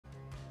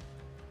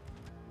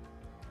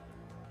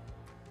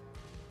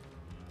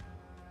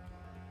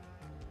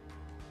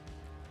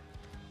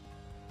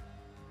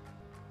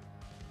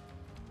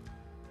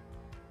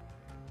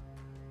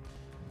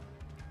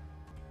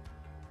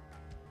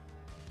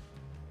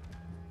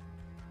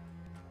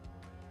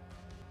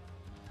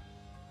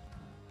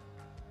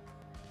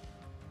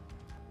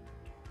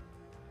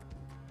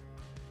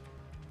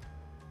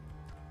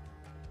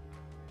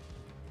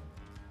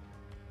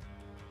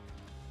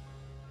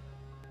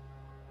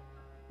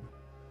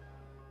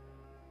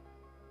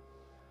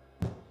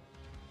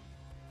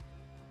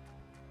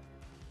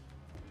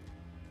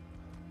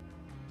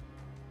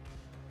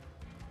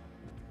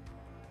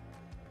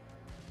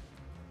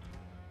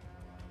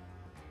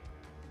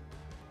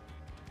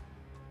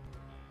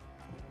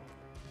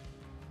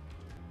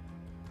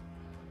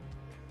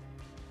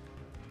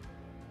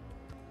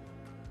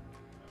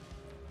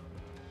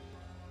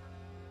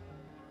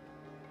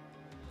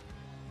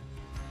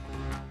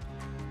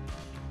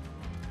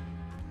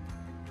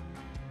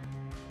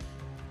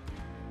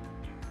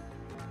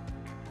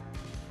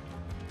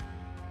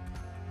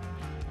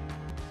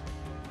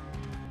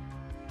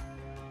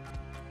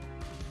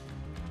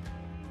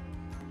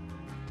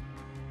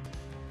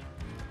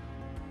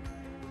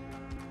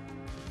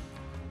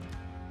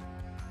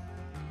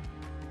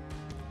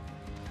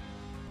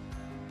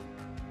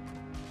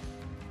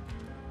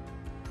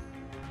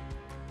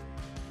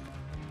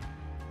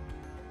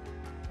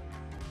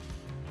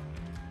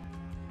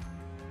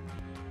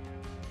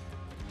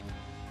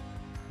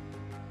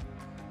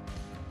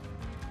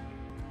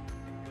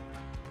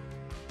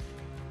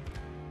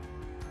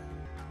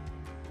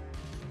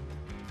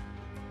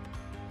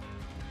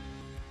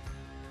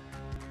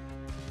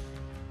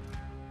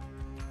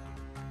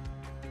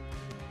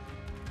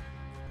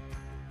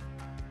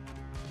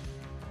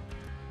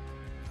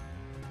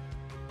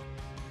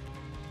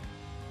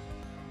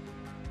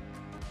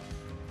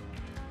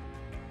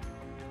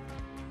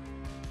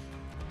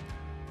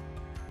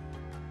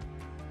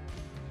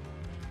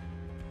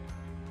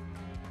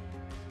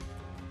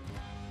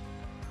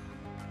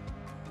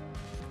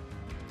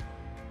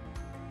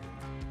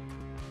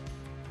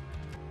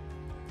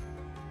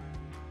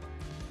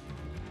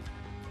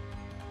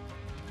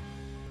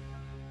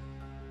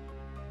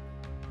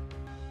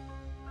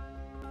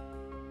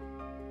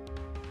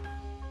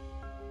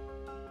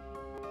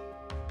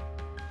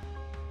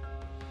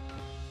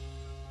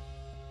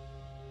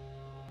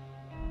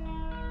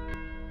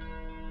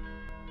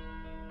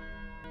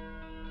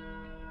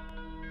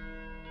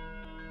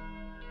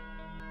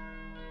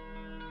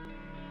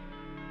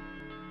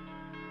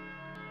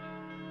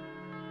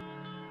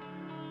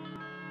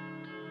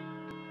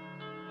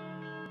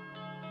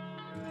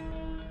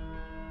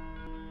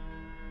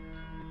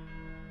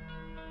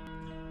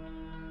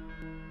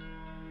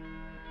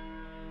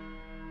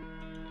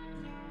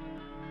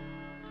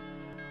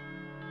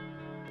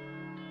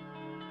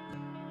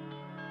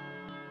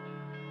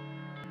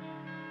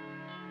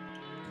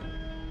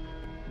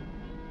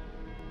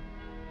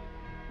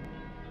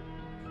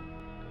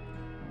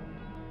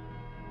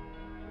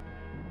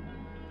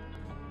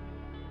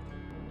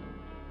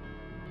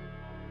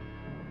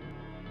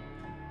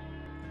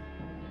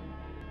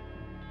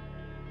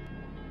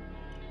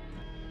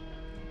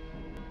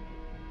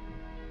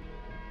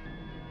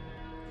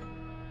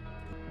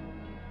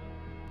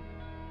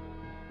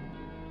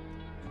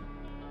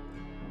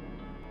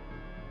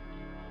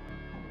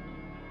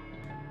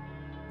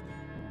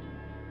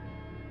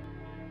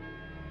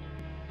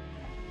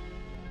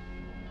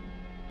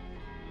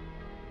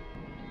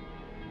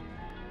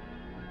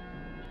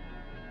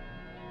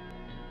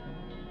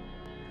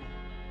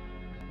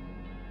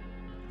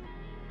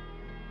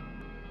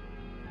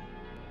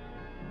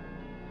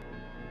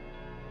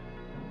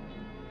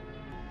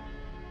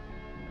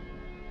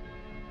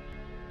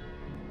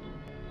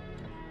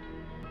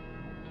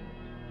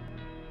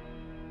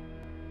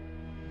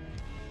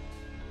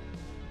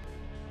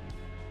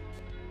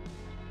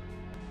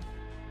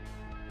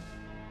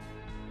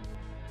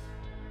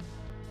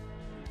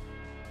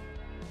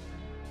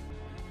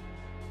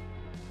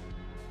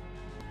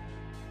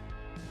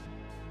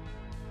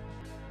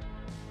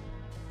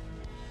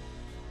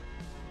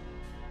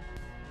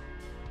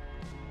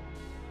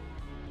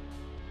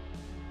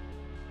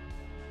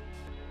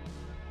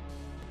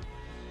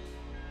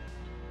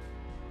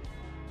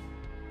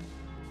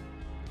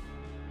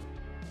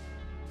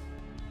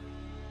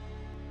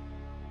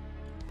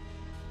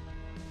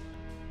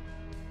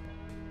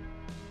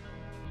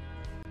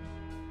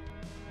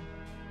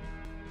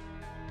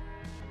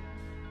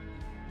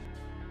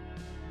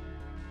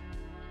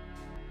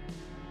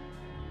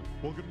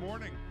Well, good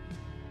morning.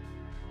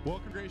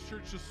 Welcome to Grace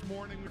Church this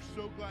morning. We're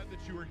so glad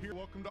that you are here.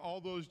 Welcome to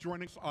all those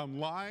joining us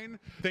online.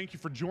 Thank you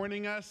for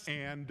joining us,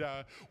 and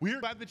we are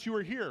glad that you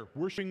are here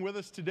worshiping with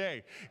us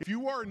today. If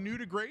you are new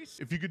to Grace,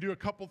 if you could do a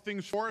couple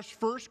things for us.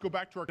 First, go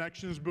back to our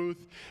connections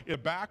booth in the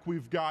back.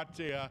 We've got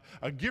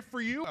a gift for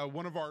you,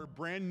 one of our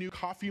brand new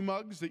coffee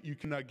mugs that you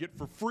can get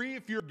for free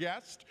if you're a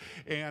guest,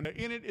 and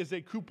in it is a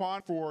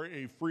coupon for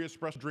a free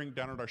espresso drink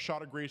down at our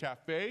Shot of Grace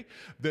Cafe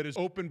that is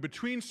open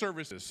between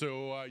services.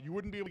 So you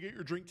wouldn't be able to get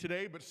your drink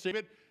today, but save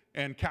it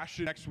and cash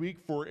it next week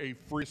for a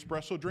free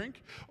espresso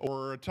drink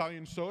or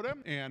Italian soda.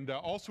 And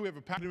also we have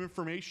a packet of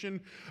information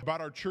about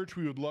our church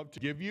we would love to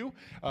give you.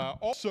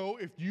 Also,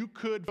 if you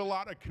could fill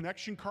out a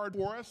connection card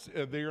for us,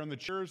 they are in the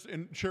chairs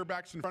and chair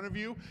backs in front of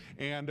you,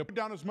 and put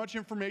down as much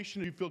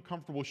information as you feel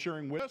comfortable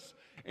sharing with us.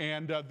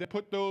 And then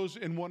put those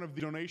in one of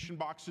the donation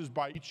boxes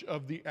by each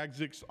of the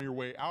exits on your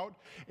way out.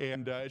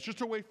 And it's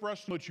just a way for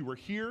us to know that you were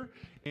here.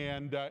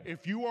 And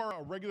if you are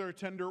a regular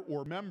attender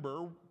or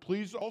member,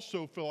 please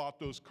also fill out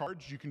those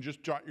cards. You can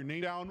just jot your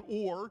name down,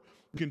 or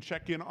you can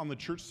check in on the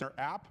Church Center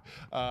app.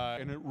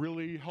 And it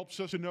really helps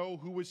us to know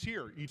who was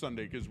here each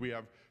Sunday, because we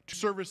have two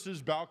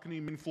services, balcony,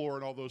 main floor,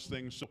 and all those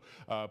things.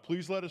 So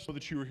please let us know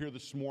that you were here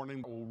this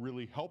morning. That will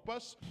really help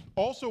us.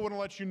 Also want to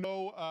let you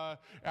know,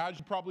 as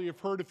you probably have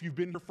heard if you've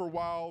been here for a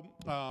while,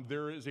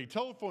 there is a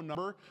telephone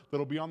number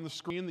that'll be on the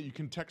screen that you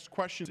can text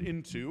questions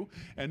into.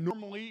 And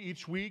normally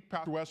each week,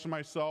 Pastor Wes and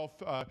myself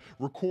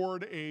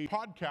record a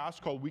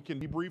podcast called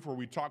Weekend Debrief, where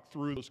we talk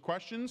through those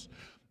questions.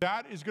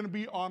 That is going to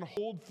be on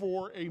hold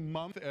for a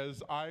month,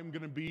 as I'm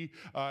going to be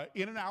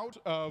in and out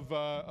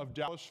of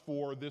Dallas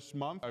for this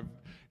month.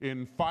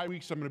 In 5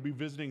 weeks, I'm going to be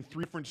visiting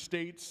 3 different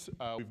states.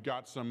 We've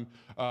got some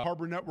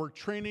Harbor Network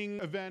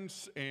training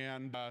events,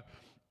 and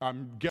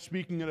I'm guest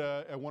speaking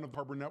at one of the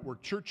Harbor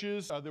Network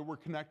churches that we're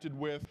connected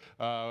with.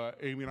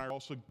 Amy and I are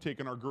also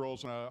taking our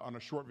girls on a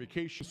short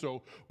vacation.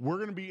 So we're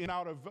going to be in and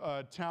out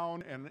of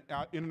town and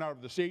in and out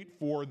of the state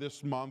for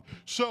this month.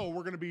 So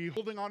we're going to be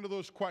holding on to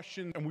those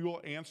questions, and we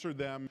will answer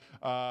them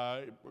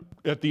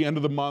at the end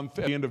of the month,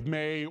 at the end of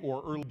May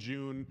or early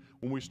June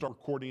when we start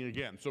recording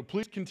again. So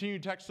please continue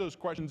to text those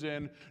questions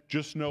in.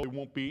 Just know they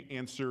won't be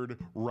answered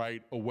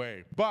right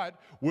away. But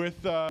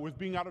with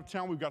being out of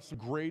town, we've got some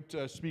great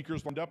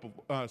speakers lined up.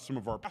 Some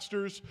of our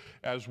pastors,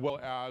 as well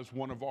as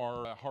one of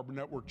our Harbor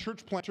Network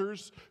church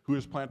planters who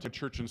has planted a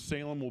church in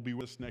Salem, will be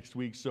with us next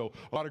week. So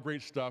a lot of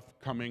great stuff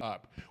coming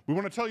up. We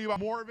want to tell you about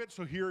more of it,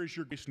 so here is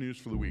your Grace News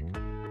for the week.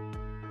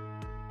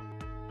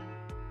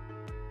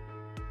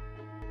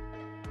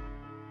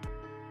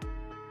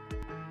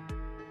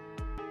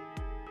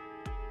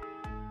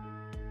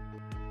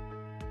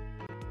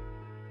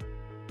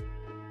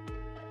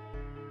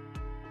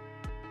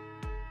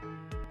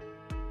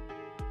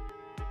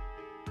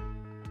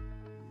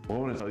 I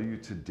want to tell you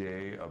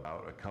today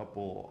about a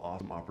couple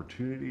awesome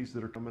opportunities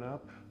that are coming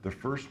up. The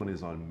first one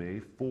is on May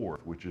 4th,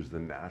 which is the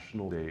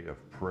National Day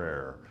of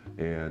Prayer.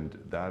 And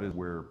that is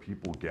where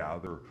people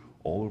gather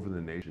all over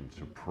the nation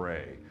to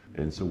pray.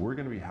 And so we're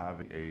going to be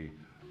having a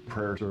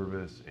prayer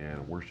service and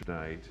a worship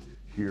night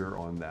here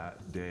on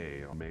that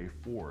day, on May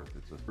 4th.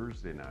 It's a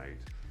Thursday night,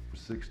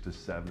 6 to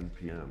 7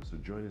 p.m. So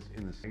join us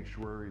in the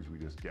sanctuaries. We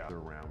just gather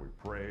around, we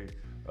pray,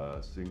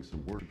 sing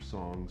some worship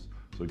songs.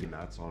 So again,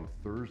 that's on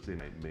Thursday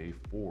night, May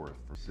 4th,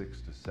 from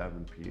 6 to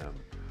 7 p.m.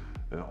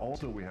 And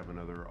also we have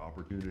another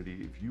opportunity.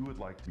 If you would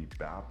like to be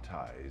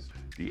baptized,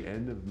 the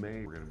end of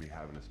May, we're going to be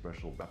having a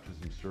special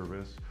baptism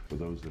service for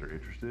those that are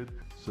interested.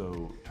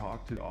 So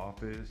talk to the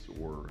office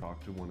or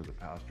talk to one of the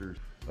pastors,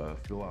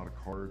 fill out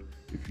a card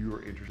if you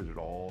are interested at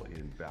all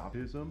in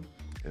baptism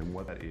and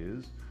what that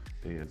is.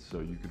 And so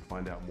you can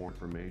find out more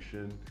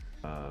information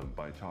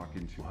by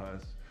talking to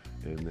us.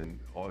 And then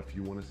if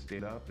you want to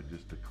stand up and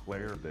just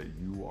declare that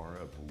you are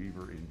a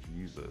believer in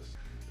Jesus,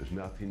 there's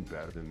nothing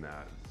better than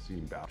that,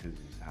 seeing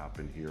baptisms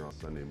happen here on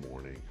Sunday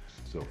morning.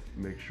 So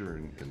make sure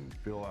and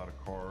fill out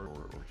a card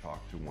or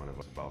talk to one of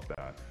us about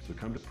that. So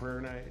come to prayer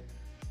night,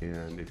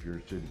 and if you're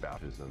interested in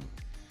baptism,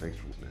 thanks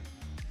for listening.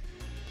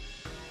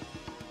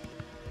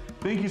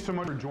 Thank you so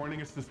much for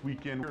joining us this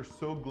weekend. We're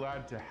so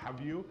glad to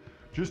have you.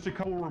 Just a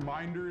couple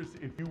reminders,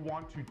 if you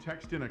want to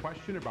text in a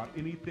question about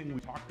anything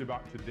we talked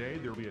about today,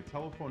 there will be a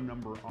telephone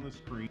number on the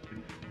screen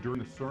during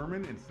the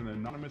sermon. It's an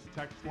anonymous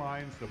text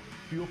line, so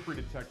feel free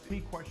to text any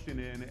question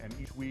in, and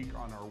each week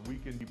on our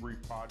Weekend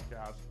Debrief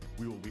podcast,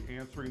 we will be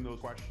answering those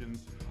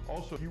questions.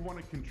 Also, if you want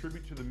to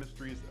contribute to the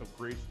Mysteries of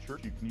Grace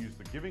Church, you can use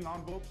the giving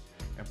envelopes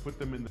and put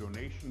them in the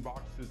donation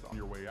boxes on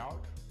your way out.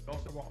 We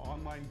also have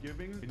online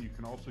giving, and you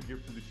can also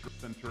give through the Church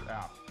Center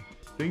app.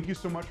 Thank you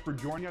so much for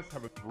joining us.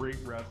 Have a great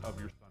rest of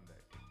your Sunday.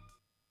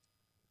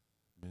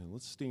 And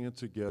let's stand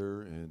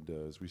together, and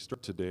as we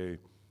start today,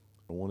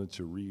 I wanted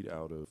to read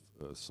out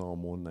of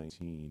Psalm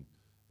 119.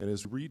 And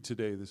as we read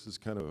today, this is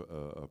kind of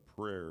a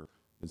prayer.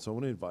 And so I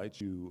want to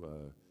invite you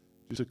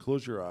just to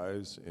close your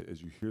eyes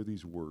as you hear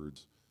these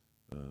words,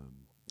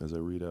 as I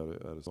read out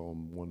of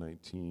Psalm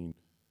 119,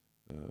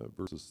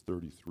 verses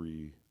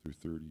 33 through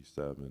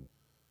 37.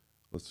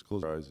 Let's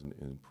close our eyes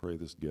and pray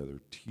this together.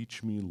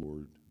 Teach me,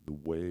 Lord, the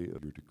way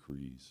of your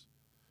decrees,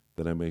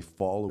 that I may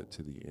follow it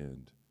to the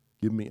end.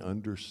 Give me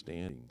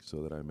understanding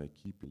so that I may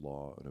keep your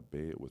law and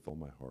obey it with all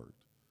my heart.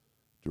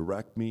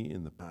 Direct me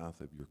in the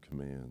path of your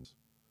commands,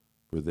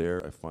 for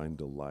there I find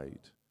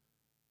delight.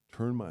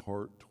 Turn my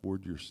heart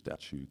toward your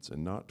statutes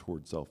and not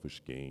toward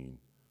selfish gain.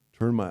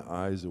 Turn my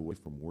eyes away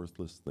from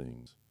worthless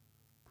things.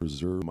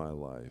 Preserve my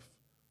life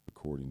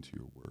according to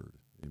your word.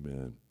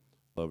 Amen.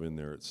 Love in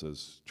there it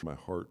says, turn my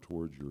heart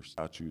towards your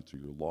statutes or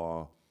your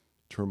law.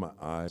 Turn my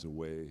eyes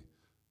away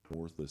from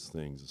worthless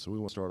things. And so we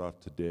want to start off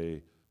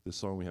today, this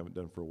song we haven't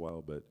done for a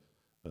while, but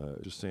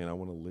just saying I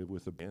want to live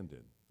with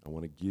abandon. I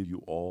want to give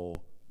you all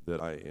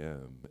that I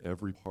am,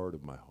 every part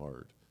of my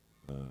heart.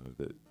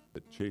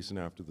 That chasing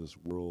after this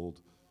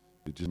world,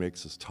 it just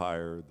makes us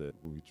tired. That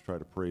when we try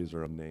to praise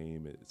our own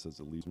name, it says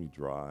it leaves me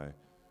dry.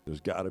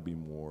 There's got to be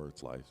more.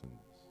 It's life in this.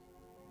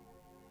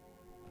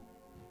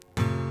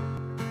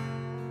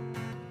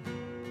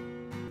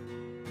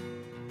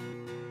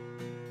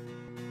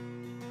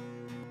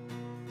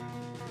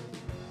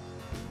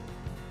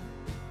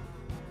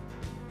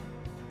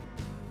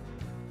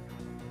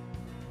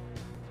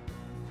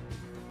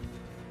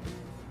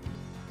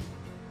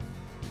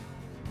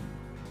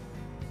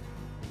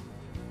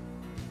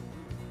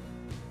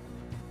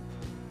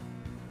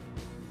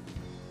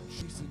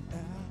 Chasing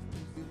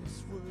after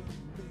this world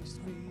makes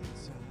me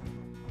tired.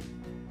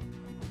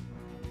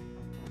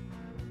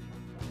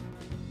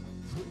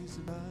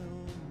 Praising my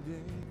own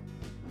name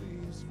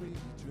leaves me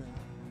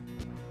dry.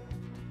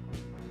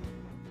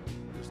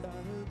 There's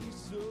gotta be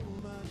so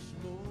much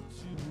more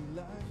to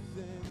life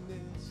than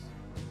this.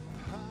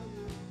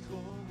 Higher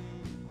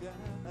calling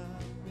that I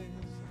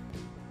miss.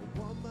 I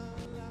want my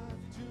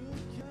life to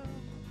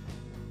count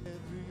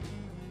every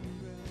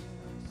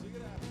breath. Sing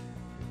it out.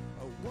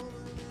 I wanna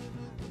live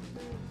with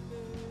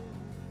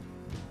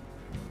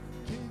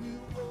give you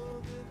all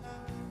that I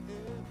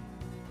am.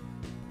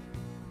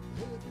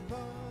 Every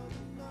part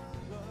of my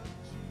heart,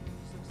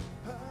 Jesus,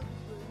 I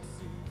place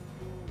in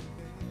your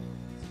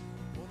hands.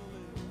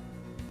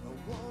 I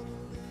wanna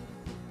live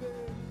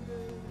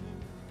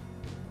dependent.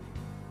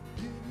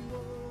 Give you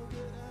all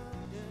that I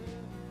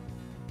am.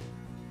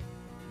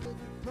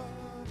 Every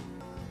part of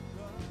my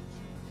heart,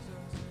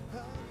 Jesus, I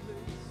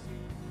place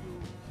in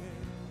your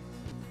hands.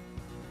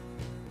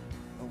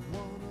 I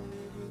wanna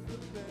live with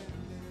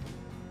abandon.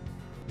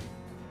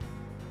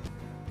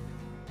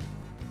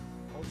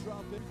 I'll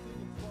drop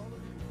everything and follow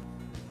you.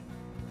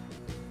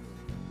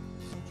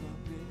 So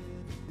drop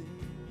everything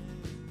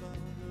and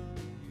follow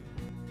you.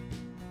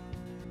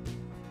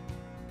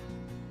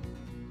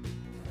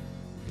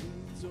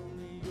 It's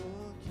only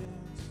your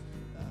counsel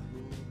I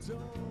hold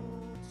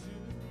on to.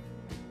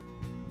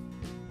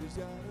 There's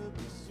gotta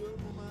be so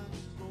much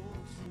more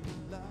to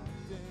life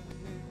than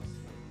this.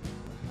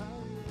 A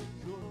higher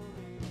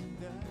calling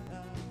that I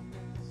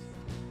miss.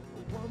 I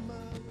want my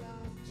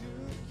life to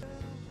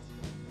count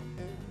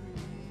every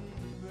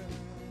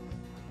breath.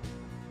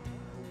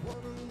 I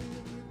wanna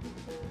live with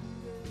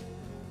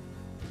dependence.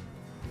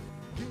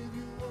 Give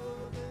you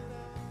all that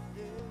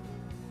I am.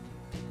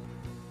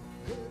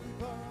 Every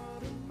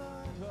part of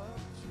my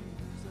heart,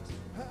 Jesus,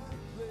 I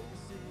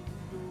place in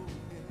your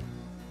hands.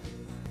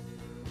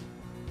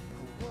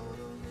 I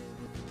wanna live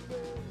with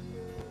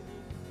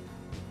dependence.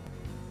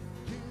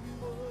 Give you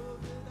all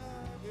that I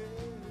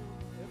am.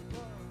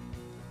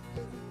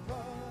 Every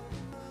part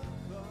of my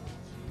heart,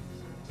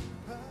 Jesus,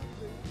 I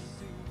place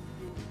in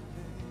your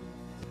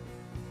hands.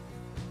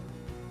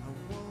 I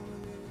wanna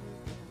live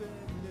with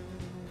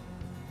dependence.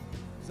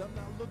 'Cause I'm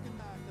not looking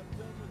back, I'm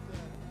done with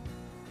that.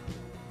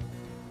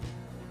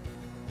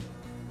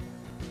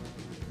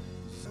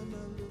 'Cause I'm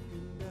not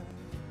looking back,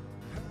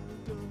 I'm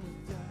done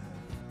with that.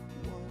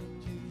 Wanna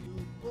give you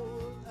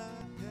all I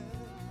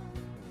have.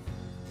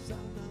 'Cause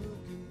I'm not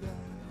looking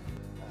back,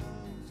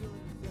 I'm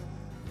done with that.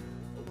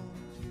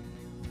 Wanna give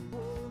you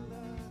all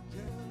I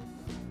can.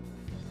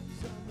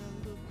 'Cause I'm not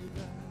looking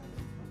back,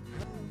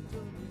 I'm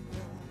done with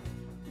that.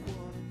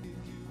 Wanna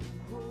give you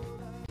all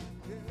I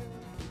can.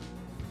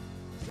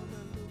 'Cause I'm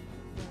not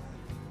looking back,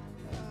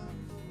 I'm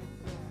done with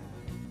that.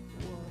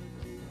 Wanna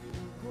give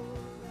you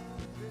all I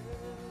can.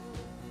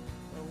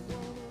 I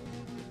wanna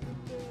live with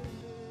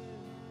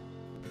abandon.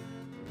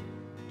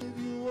 Give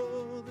you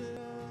all that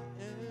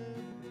I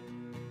am.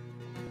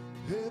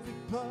 Every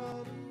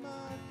part of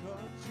my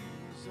heart,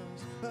 Jesus,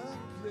 I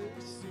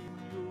place in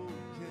your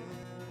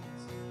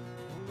hands.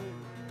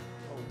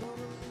 I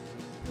wanna live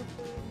with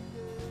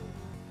abandon.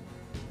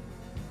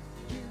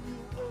 Give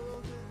you all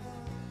that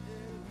I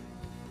am.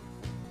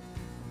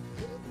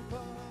 Every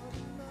part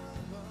of my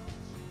heart,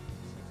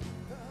 Jesus,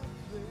 I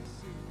place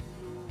in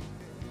your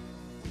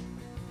hands.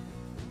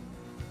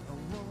 I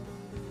wanna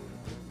live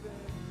with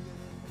abandon.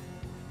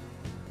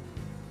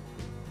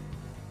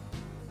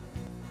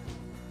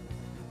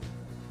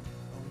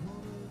 I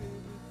wanna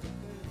live with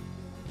abandon.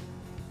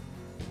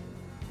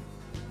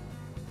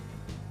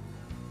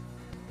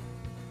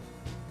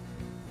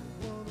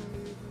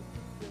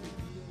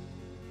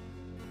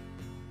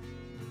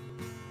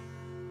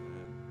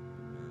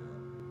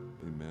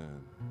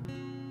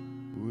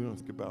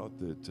 think about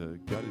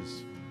that God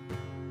is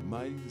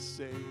mighty to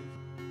save,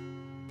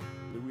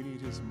 that we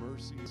need his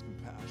mercy, his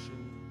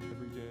compassion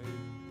every day.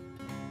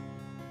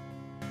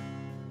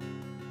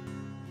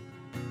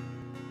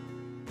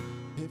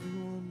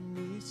 Everyone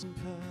needs some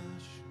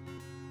passion,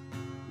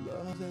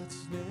 love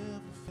that's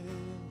never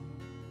failing.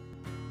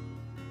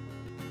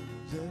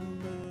 Let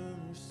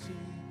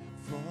mercy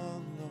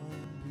fall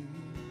on me.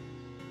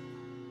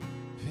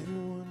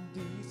 Everyone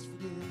needs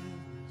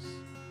forgiveness,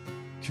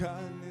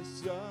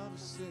 kindness of a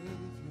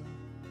Savior,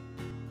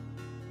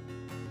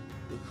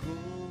 the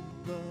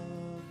hope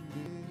of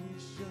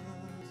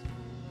nations.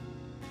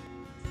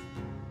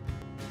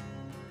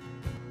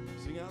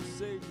 Sing out,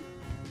 Savior.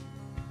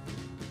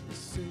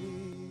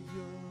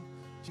 Savior,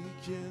 he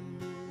can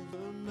move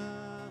the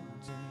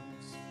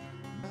mountains.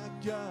 My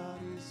God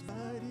is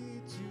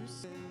mighty to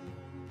save.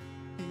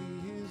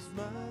 He is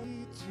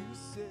mighty to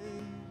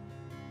save.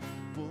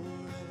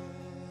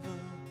 Forever,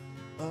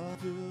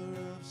 author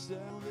of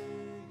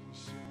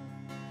salvation.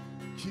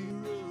 He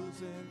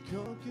rose and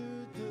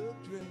conquered the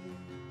grave.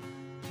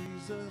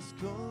 Jesus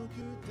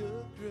conquered the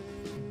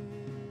grave.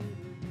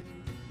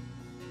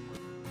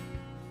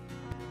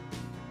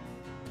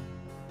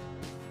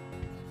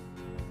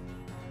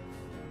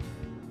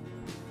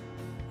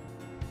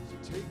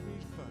 Take me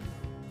far.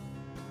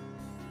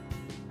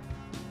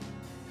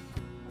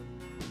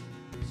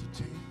 So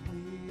take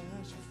me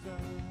as you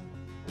find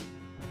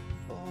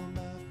all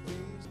my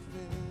things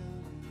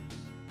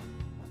failures.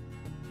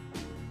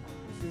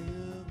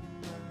 Fill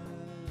my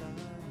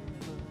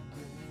life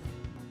again.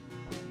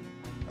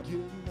 I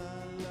give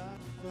my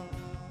life,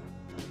 Father,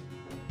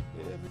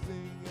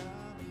 everything I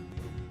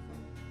believe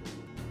in.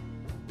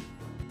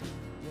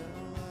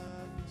 Now I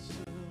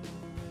surrender.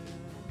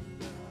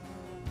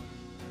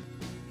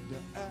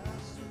 I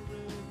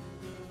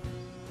surrender.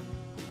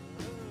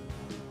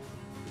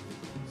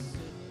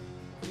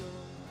 Savior,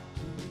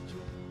 you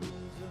can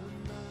move the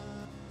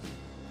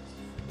mountains.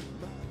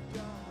 My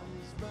God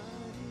is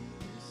mighty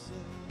to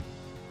save.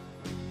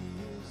 He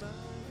is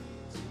mighty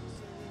to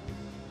save.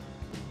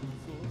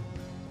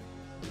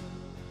 Forever,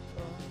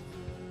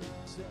 author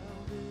of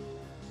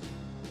salvation.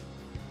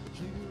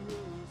 He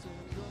rose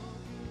and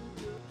conquered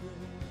the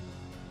grave.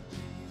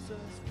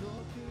 Jesus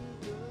conquered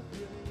the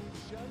grave.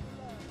 Shine your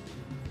light.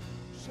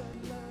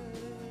 Shine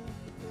light and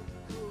let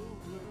the whole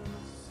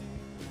world see.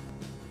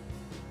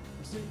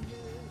 I'm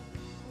singing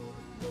for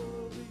the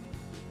glory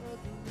of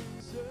the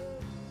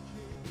risen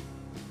King.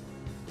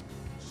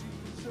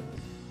 Jesus,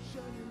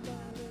 shine your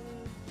light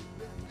and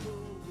let the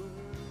whole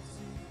world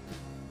see.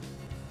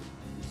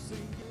 I'm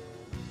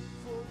singing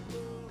for the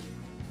glory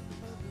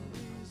of the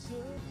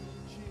risen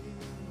King.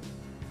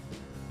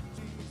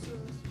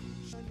 Jesus,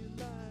 shine your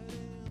light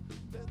and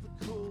let the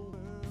whole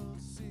world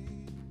see.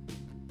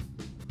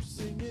 I'm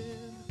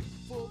singing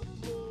for the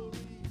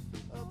glory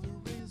of the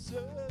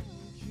risen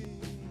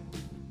King.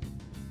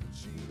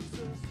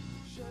 Jesus,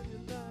 shine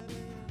your light and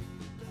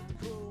let the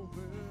whole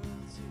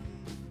world see.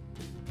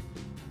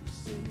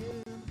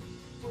 Singing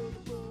for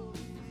the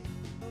glory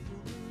of the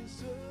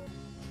risen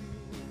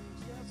King.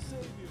 Yeah,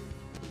 Savior,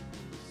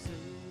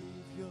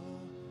 Savior,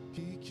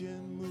 he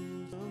can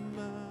move the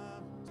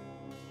mountains.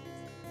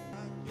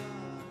 My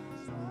God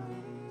is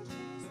mighty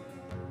to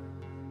save.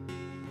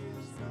 He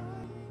is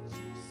mighty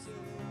to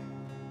save.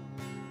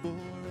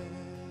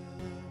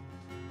 Forever,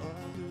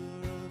 author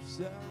of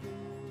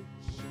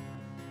salvation.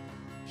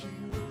 He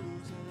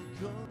rose and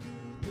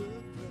conquered the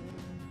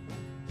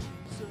grave.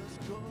 Jesus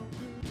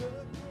conquered the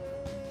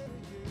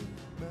grave.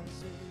 My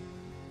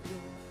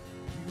Savior,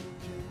 you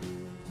can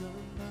move the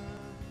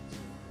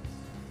mountains.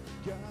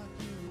 God,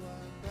 you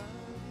are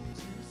mighty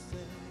to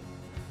save.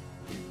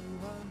 You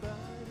are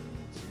mighty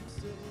to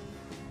save.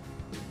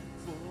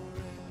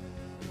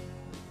 Forever,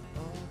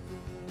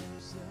 author of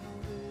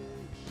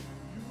salvation.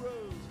 You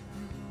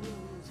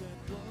rose and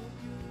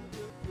conquered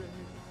the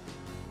grave.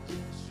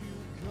 Yes, you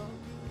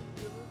conquered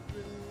the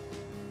grave.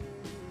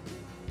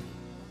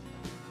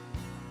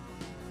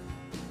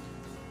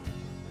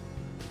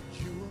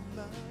 You are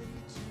mighty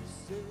to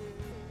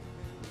save.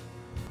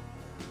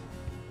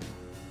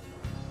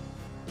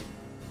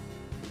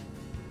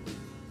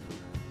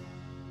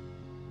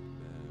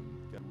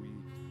 And God, we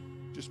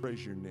just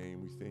praise your name.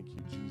 We thank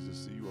you,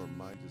 Jesus, that you are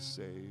mighty to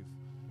save,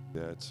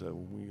 that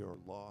when we are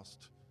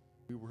lost,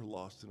 we were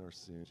lost in our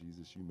sin.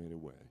 Jesus, you made a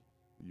way.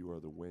 You are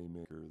the way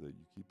maker, that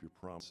you keep your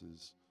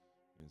promises.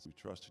 And so we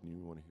trust in you.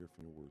 We want to hear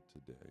from your word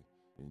today.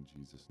 In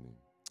Jesus' name,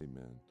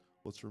 amen.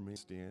 Let's remain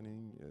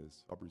standing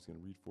as Aubrey's going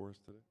to read for us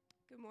today.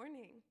 Good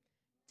morning.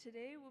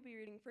 Today we'll be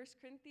reading 1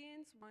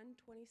 Corinthians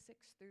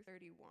 1:26 through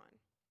 31.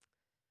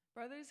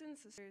 Brothers and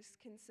sisters,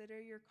 consider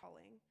your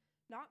calling.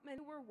 Not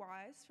many were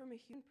wise from a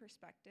human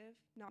perspective,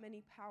 not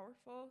many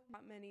powerful,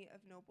 not many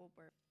of noble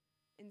birth.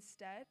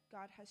 Instead,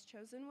 God has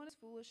chosen what is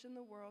foolish in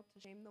the world to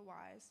shame the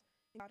wise,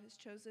 and God has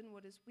chosen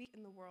what is weak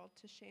in the world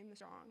to shame the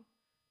strong.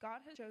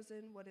 God has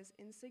chosen what is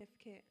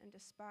insignificant and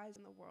despised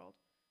in the world,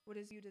 what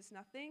is viewed as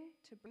nothing,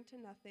 to bring to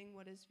nothing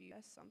what is viewed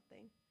as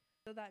something,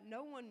 so that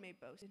no one may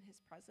boast in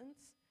his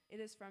presence. It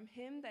is from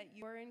him that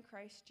you are in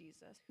Christ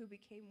Jesus, who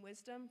became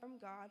wisdom from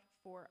God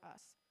for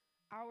us,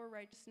 our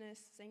righteousness,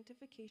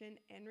 sanctification,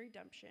 and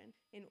redemption,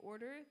 in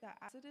order that,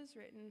 as it is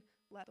written,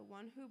 let the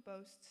one who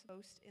boasts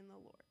boast in the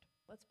Lord.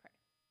 Let's pray.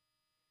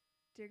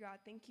 Dear God,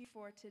 thank you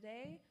for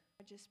today.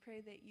 I just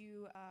pray that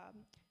you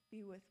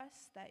be with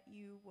us, that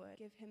you would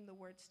give him the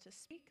words to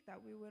speak,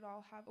 that we would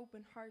all have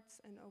open hearts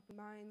and open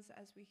minds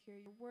as we hear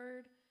your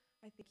word.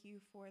 I thank you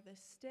for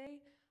this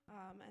day,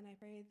 and I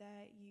pray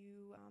that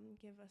you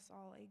give us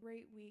all a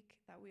great week,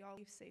 that we all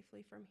leave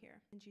safely from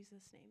here. In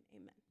Jesus' name,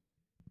 amen.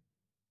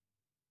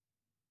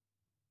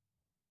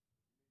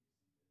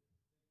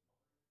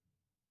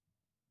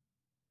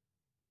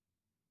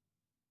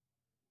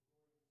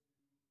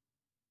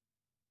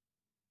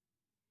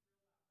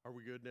 Are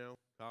we good now?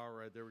 All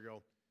right, there we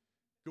go.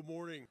 Good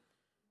morning.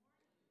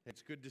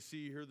 It's good to see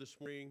you here this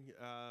morning.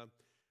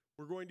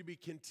 We're going to be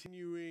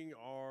continuing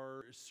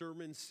our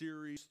sermon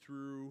series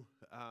through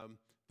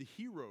the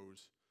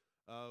heroes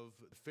of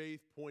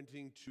faith,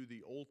 pointing to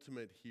the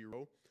ultimate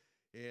hero.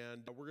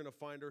 And we're going to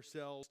find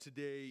ourselves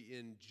today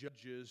in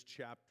Judges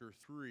chapter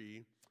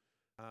 3.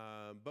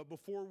 But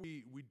before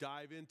we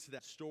dive into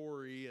that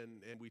story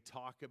and we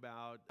talk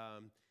about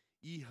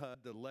Ehud,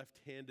 the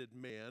left-handed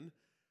man,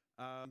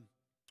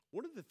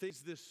 one of the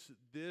things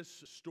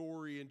this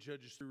story in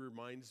Judges 3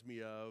 reminds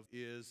me of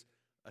is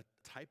a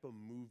type of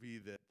movie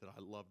that I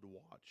love to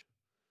watch.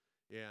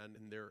 And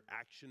they're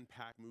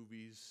action-packed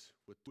movies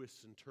with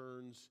twists and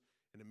turns.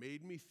 And it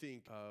made me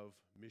think of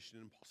Mission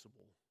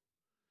Impossible.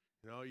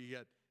 You know, you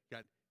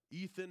got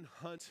Ethan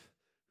Hunt,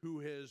 who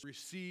has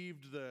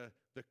received the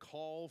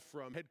call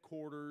from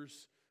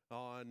headquarters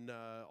on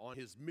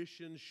his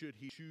mission, should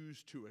he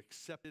choose to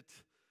accept it.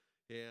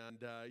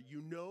 And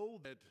you know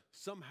that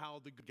somehow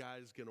the good guy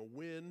is going to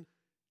win,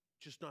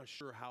 just not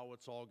sure how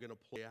it's all going to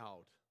play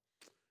out.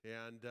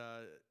 And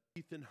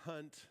Ethan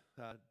Hunt,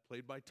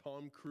 played by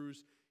Tom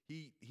Cruise,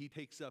 he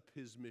takes up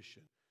his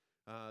mission.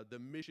 The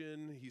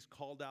mission, he's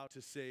called out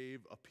to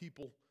save a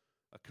people,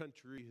 a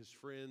country, his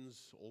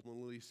friends,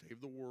 ultimately save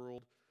the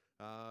world,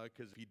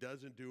 because if he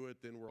doesn't do it,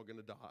 then we're all going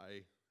to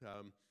die.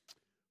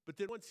 But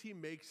then once he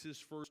makes his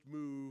first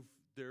move,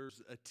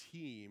 there's a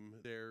team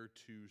there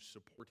to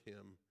support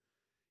him.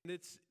 And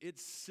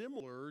it's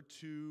similar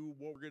to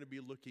what we're going to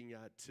be looking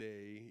at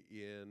today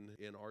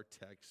in our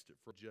text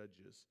for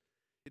Judges.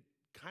 It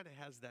kind of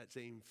has that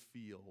same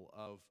feel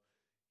of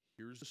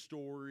here's the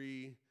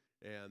story,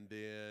 and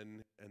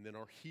then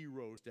our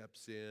hero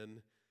steps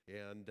in,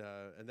 and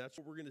that's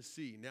what we're going to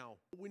see. Now,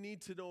 what we need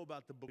to know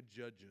about the book of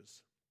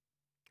Judges,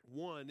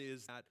 one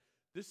is that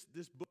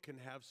this book can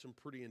have some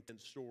pretty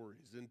intense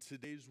stories, and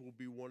today's will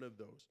be one of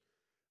those.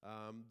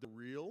 The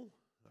real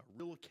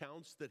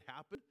accounts that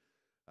happen.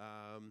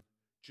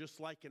 Just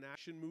like an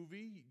action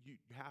movie, you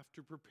have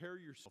to prepare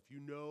yourself. You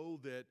know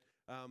that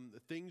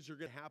things are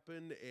going to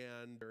happen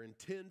and they're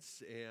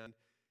intense,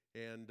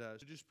 and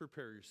so just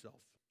prepare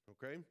yourself,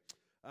 okay?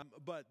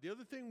 But the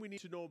other thing we need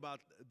to know about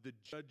the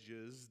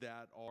judges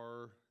that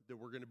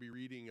we're going to be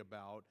reading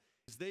about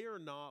is they are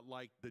not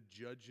like the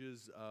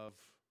judges of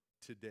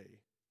today.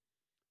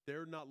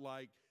 They're not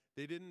like,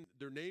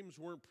 their names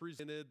weren't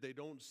presented. They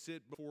don't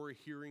sit before a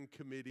hearing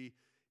committee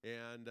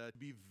and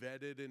be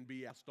vetted and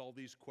be asked all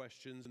these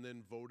questions and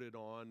then voted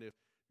on.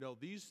 No,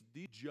 these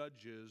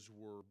judges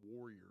were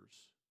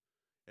warriors.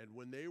 And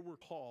when they were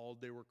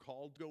called to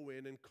go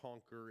in and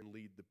conquer and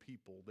lead the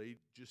people. They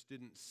just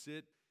didn't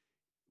sit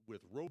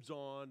with robes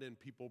on and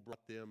people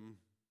brought them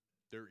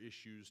their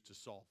issues to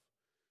solve.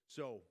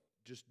 So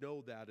just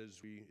know that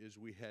as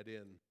we head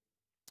in.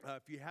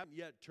 If you haven't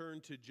yet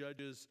turned to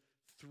Judges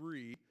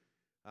 3,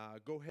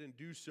 go ahead and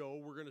do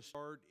so. We're going to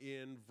start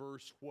in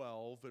verse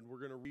 12, and we're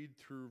going to read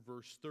through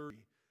verse 30.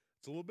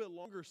 It's a little bit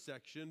longer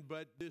section,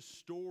 but this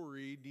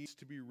story needs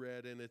to be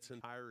read in its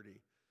entirety.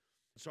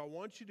 So I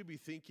want you to be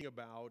thinking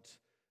about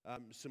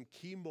some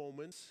key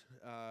moments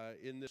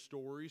in this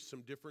story,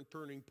 some different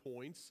turning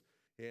points,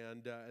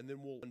 and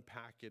then we'll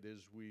unpack it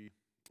as we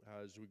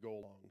go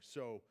along.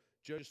 So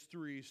Judges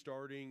 3,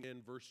 starting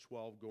in verse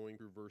 12, going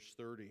through verse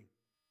 30.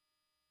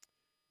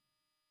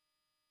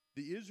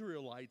 The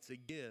Israelites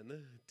again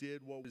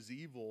did what was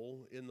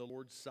evil in the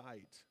Lord's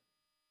sight.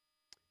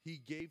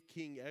 He gave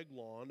King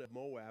Eglon of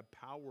Moab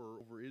power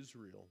over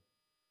Israel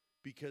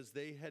because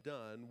they had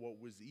done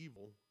what was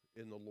evil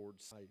in the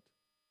Lord's sight.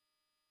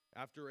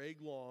 After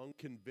Eglon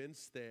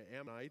convinced the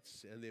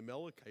Ammonites and the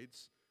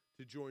Amalekites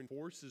to join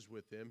forces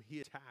with him, he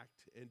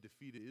attacked and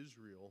defeated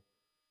Israel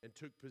and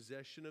took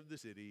possession of the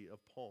city of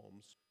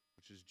Palms,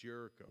 which is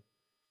Jericho.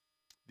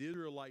 The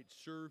Israelites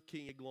served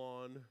King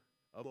Eglon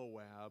of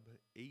Moab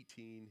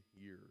 18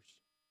 years.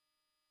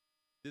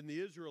 Then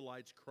the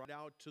Israelites cried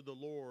out to the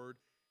Lord,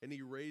 and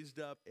he raised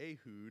up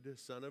Ehud,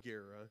 son of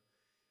Gera,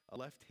 a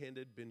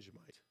left-handed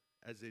Benjamite,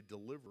 as a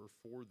deliverer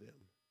for them.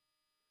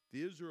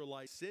 The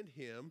Israelites sent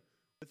him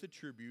with a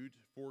tribute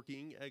for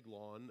King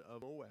Eglon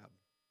of Moab.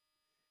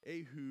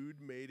 Ehud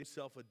made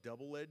himself a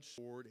double-edged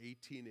sword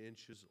 18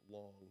 inches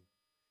long.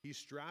 He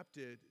strapped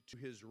it to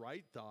his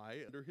right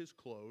thigh under his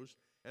clothes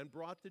and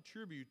brought the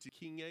tribute to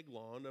King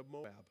Eglon of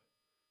Moab,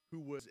 who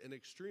was an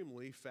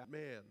extremely fat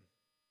man.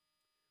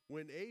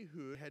 When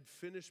Ehud had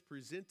finished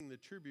presenting the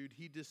tribute,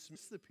 he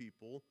dismissed the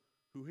people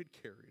who had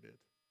carried it.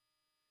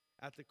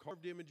 At the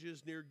carved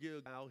images near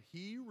Gilgal,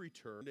 he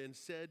returned and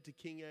said to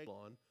King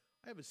Eglon,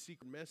 "I have a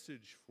secret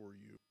message for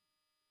you."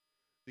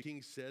 The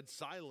king said,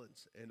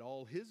 "Silence," and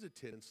all his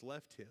attendants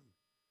left him.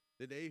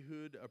 Then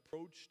Ehud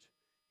approached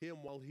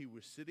him while he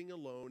was sitting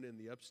alone in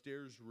the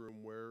upstairs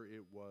room where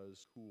it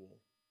was cool.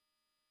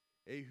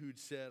 Ehud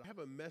said, "I have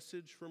a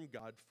message from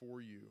God for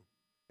you."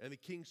 And the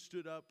king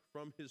stood up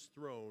from his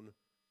throne.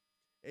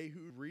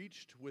 Ehud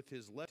reached with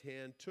his left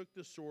hand, took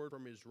the sword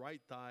from his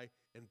right thigh,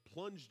 and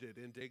plunged it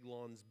into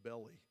Eglon's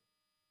belly.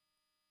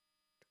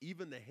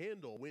 Even the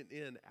handle went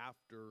in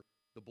after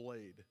the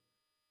blade,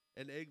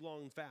 and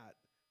Eglon's fat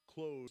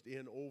closed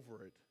in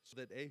over it, so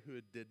that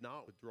Ehud did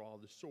not withdraw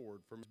the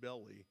sword from his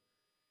belly,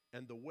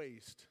 and the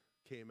waist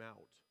came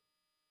out.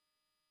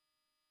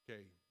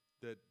 Okay,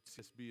 that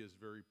CSB is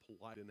very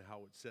polite in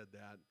how it said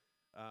that.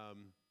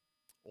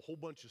 A whole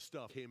bunch of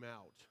stuff came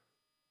out.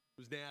 It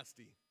was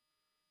nasty.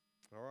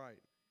 All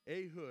right.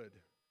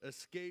 Ehud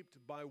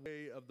escaped by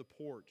way of the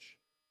porch,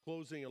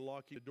 closing and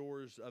locking the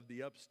doors of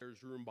the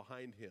upstairs room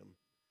behind him.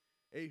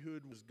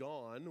 Ehud was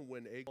gone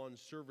when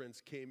Eglon's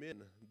servants came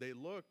in. They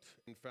looked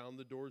and found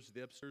the doors of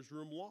the upstairs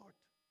room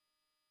locked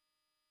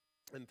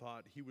and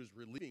thought he was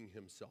relieving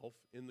himself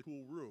in the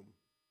cool room.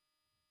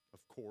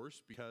 Of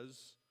course,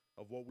 because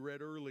of what we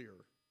read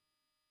earlier,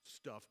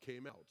 stuff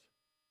came out.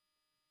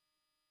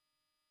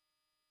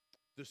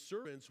 The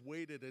servants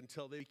waited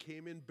until they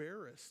became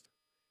embarrassed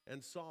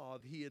and saw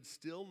that he had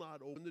still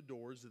not opened the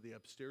doors of the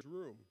upstairs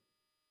room.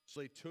 So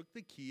they took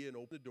the key and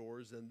opened the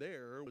doors, and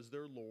there was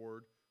their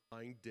lord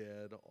lying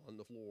dead on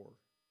the floor.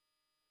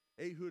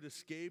 Ehud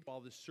escaped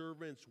while the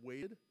servants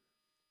waited.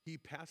 He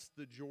passed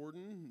the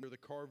Jordan near the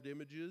carved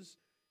images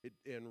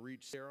and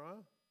reached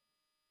Sarah.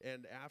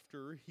 And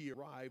after he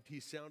arrived, he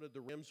sounded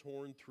the ram's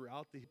horn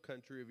throughout the hill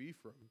country of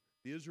Ephraim.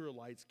 The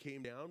Israelites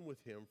came down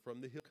with him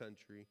from the hill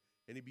country,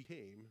 and he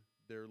became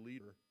their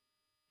leader.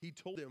 He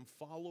told them,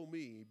 "Follow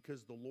me,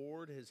 because the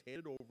Lord has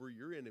handed over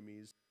your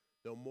enemies,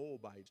 the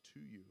Moabites, to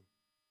you."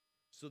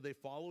 So they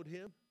followed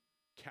him,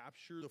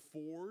 captured the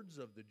fords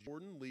of the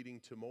Jordan leading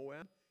to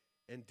Moab,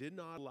 and did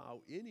not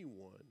allow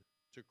anyone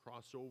to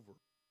cross over.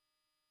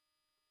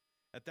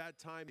 At that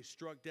time, they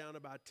struck down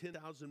about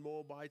 10,000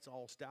 Moabites,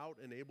 all stout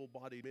and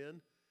able-bodied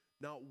men.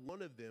 Not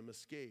one of them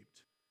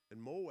escaped.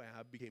 And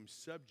Moab became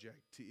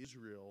subject to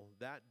Israel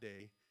that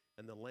day,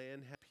 and the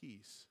land had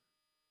peace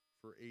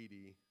for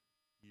 80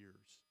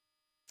 years.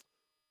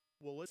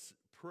 Well, let's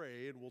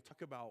pray, and we'll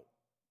talk about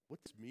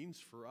what this means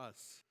for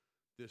us.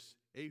 This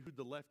Ehud,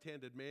 the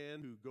left-handed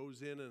man who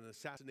goes in and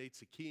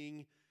assassinates a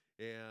king,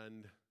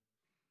 and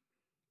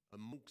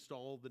amongst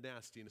all the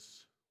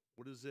nastiness,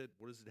 what does it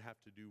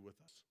have to do with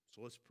us?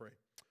 So let's pray.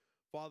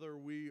 Father,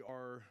 we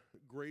are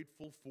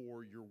grateful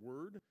for your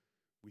word.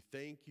 We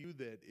thank you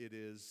that it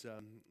is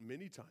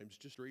many times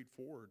just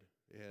straightforward.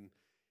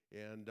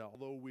 And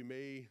although we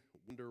may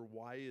wonder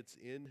why it's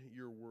in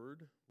your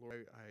word,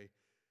 Lord, I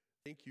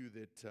thank you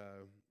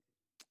that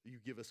you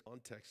give us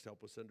context to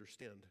help us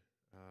understand.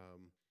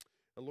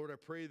 And Lord, I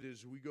pray that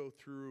as we go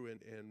through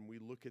and we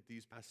look at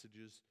these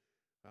passages,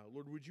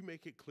 Lord, would you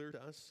make it clear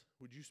to us?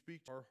 Would you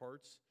speak to our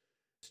hearts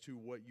as to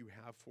what you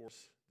have for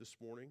us this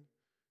morning?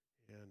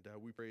 And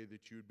we pray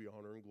that you would be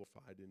honored and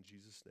glorified in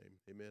Jesus' name.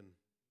 Amen.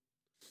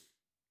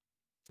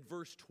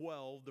 Verse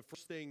 12, the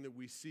first thing that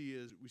we see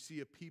is we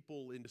see a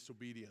people in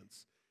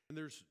disobedience. And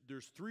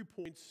there's 3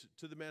 points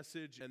to the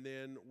message, and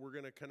then we're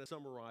going to kind of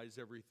summarize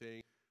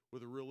everything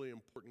with a really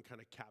important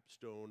kind of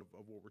capstone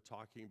of what we're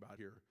talking about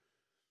here.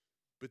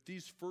 But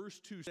these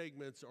first 2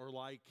 segments are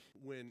like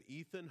when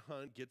Ethan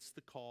Hunt gets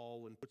the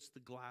call and puts the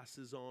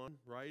glasses on,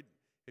 right?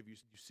 Have you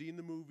seen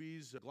the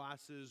movies,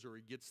 glasses, or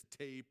he gets the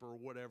tape or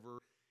whatever,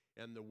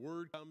 and the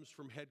word comes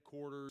from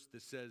headquarters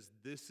that says,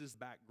 this is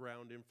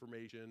background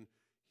information,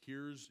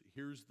 here's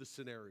the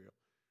scenario.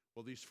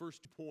 Well, these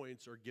first 2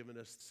 points are giving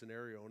us the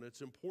scenario, and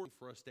it's important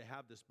for us to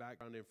have this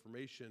background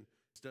information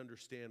to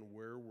understand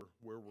where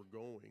we're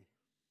going.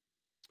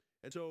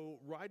 And so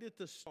right at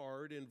the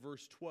start in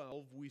verse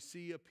 12, we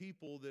see a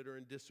people that are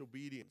in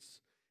disobedience.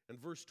 And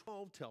verse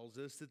 12 tells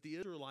us that the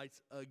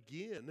Israelites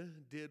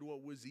again did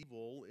what was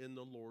evil in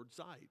the Lord's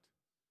sight.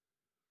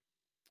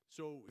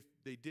 So if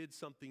they did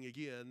something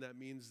again, that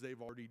means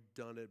they've already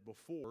done it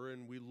before.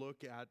 And we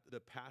look at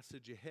the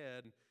passage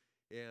ahead,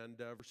 and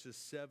verses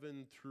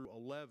 7 through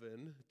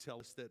 11 tell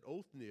us that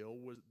Othniel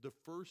was the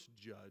first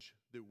judge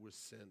that was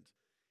sent.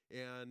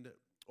 And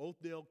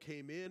Othniel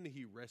came in,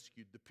 he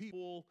rescued the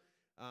people,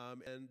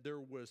 and there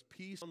was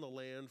peace on the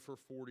land for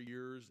 40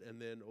 years,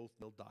 and then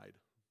Othniel died.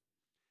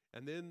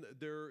 And then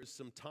there is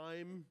some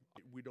time,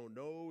 we don't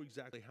know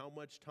exactly how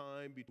much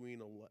time,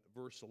 between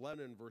verse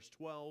 11 and verse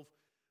 12,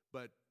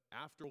 but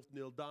after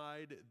Othniel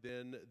died,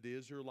 then the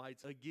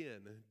Israelites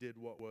again did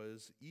what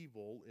was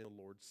evil in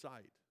the Lord's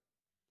sight.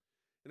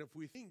 And if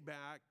we think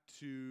back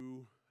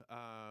to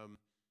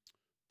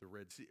the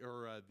Red Sea,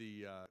 or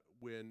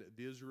when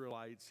the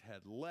Israelites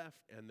had left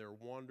and they're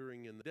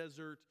wandering in the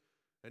desert,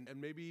 and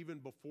maybe even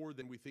before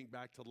then, we think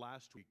back to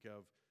last week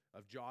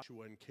of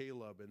Joshua and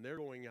Caleb, and they're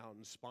going out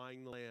and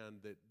spying the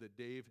land that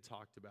Dave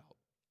talked about.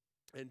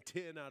 And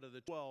 10 out of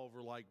the 12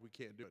 were like, we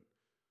can't do it.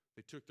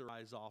 They took their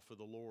eyes off of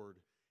the Lord,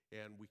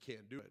 and we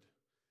can't do it.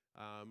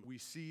 We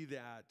see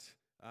that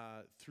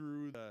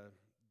through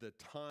the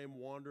time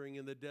wandering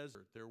in the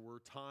desert. There were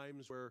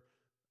times where,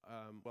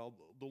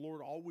 the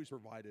Lord always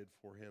provided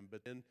for him,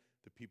 but then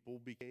the people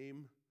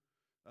became,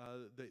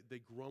 they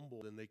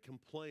grumbled and they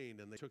complained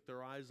and they took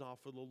their eyes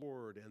off of the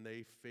Lord, and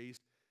they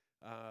faced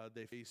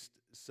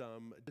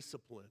some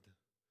discipline.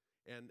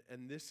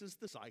 And this is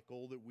the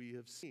cycle that we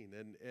have seen.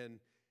 And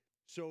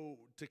so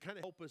to kind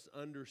of help us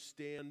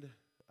understand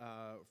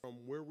from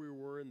where we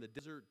were in the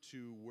desert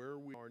to where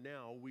we are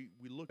now, we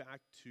look back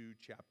to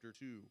chapter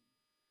 2.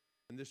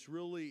 And this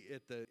really,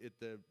 at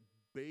the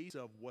base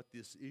of what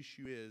this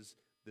issue is,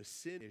 the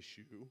sin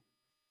issue,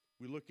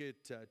 we look at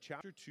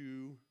chapter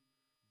 2,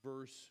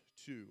 verse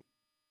 2.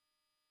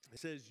 It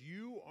says,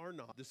 you are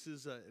not, this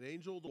is an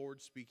angel of the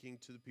Lord speaking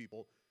to the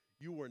people,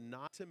 you are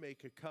not to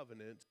make a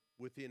covenant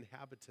with the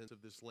inhabitants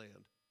of this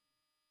land.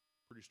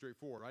 Pretty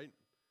straightforward, right?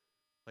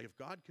 Like, if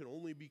God can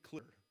only be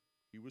clear,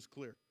 he was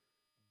clear.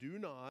 Do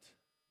not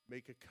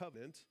make a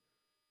covenant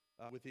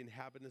with the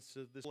inhabitants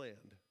of this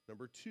land.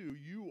 Number 2,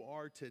 you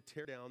are to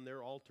tear down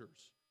their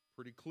altars.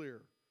 Pretty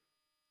clear.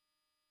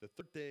 The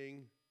third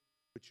thing,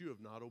 but you have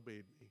not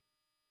obeyed me.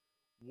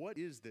 What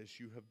is this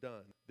you have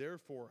done?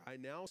 Therefore, I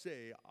now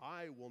say,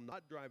 I will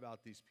not drive out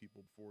these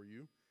people before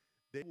you.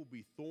 They will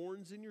be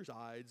thorns in your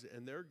sides,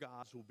 and their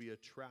gods will be a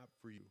trap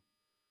for you.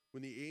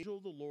 When the angel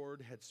of the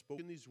Lord had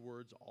spoken these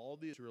words, all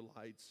the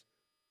Israelites,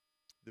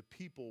 the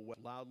people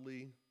wept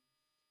loudly,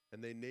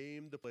 and they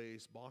named the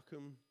place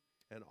Bochum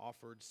and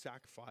offered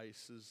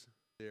sacrifices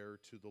there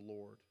to the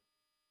Lord.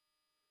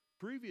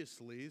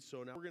 Previously,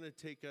 so now we're going to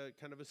take a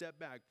kind of a step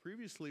back.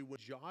 Previously, when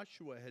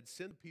Joshua had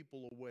sent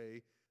people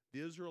away,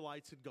 the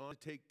Israelites had gone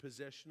to take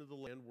possession of the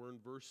land. We're in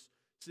verse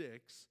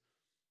 6,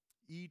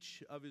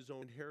 each of his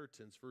own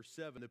inheritance. Verse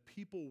 7, the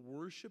people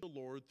worshiped the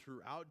Lord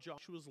throughout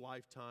Joshua's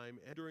lifetime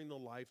and during the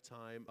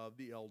lifetime of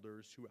the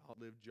elders who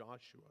outlived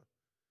Joshua.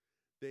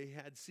 They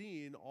had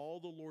seen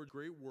all the Lord's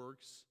great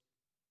works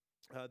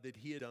that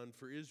he had done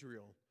for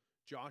Israel.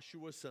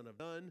 Joshua, son of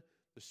Nun,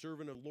 the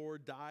servant of the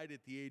Lord, died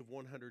at the age of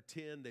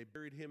 110. They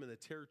buried him in the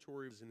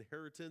territory of his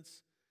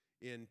inheritance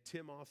in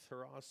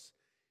Timoth-Heres,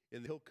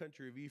 in the hill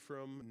country of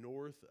Ephraim,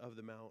 north of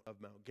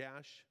Mount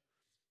Gash.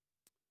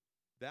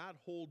 That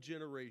whole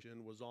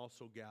generation was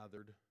also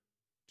gathered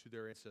to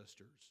their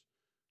ancestors.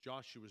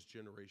 Joshua's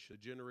generation,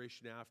 the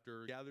generation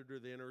after, gathered to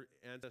their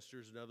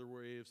ancestors, another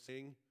way of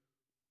saying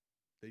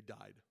they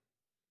died.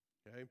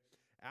 Okay?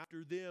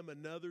 After them,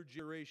 another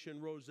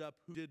generation rose up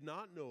who did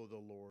not know the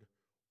Lord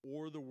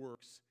or the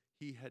works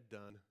he had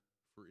done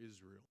for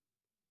Israel.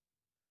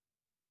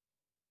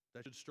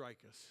 That should strike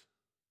us.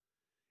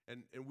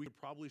 And we could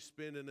probably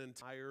spend an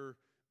entire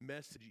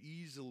message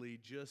easily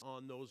just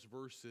on those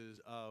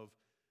verses of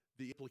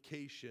the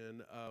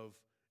implication of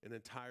an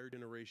entire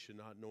generation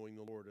not knowing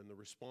the Lord and the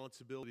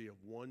responsibility of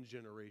one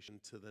generation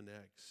to the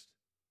next.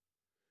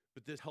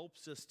 But this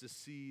helps us to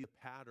see the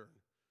pattern.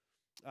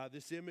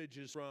 This image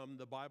is from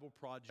the Bible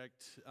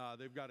Project.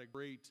 They've got a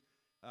great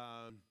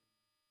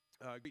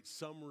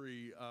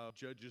summary of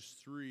Judges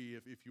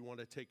 3 if you want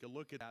to take a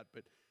look at that.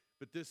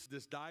 But this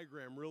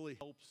diagram really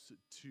helps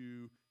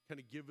to kind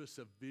of give us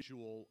a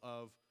visual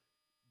of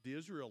the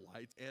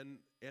Israelites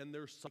and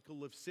their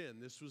cycle of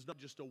sin. This was not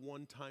just a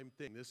one-time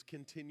thing. This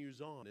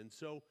continues on. And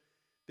so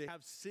they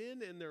have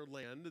sin in their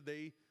land.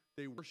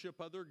 They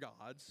worship other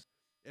gods.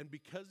 And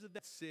because of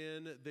that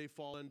sin, they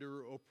fall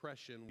under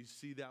oppression. We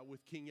see that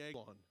with King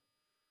Eglon,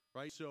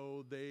 right?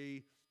 So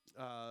they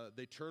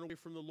turn away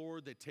from the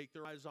Lord. They take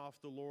their eyes off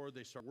the Lord.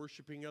 They start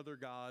worshiping other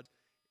gods,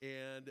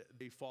 and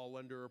they fall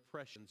under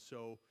oppression.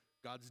 So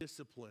God's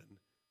discipline,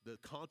 the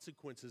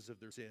consequences of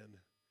their sin.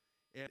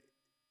 And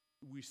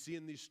we see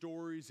in these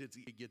stories, it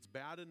gets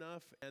bad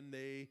enough, and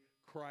they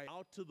cry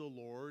out to the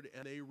Lord,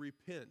 and they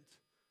repent.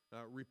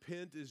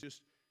 Repent is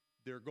just,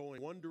 they're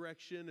going one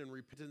direction, and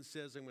repentance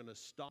says, I'm going to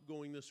stop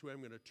going this way. I'm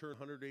going to turn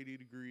 180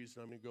 degrees,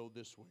 and I'm going to go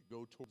this way,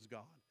 go towards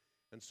God.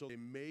 And so they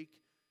make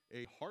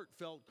a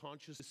heartfelt,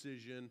 conscious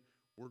decision,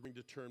 we're going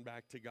to turn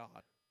back to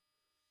God.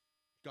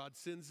 God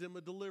sends them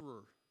a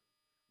deliverer,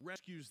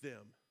 rescues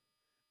them.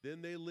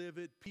 Then they live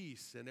at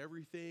peace, and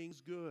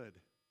everything's good.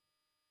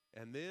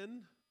 And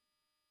then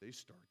they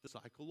start the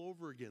cycle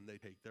over again. They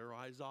take their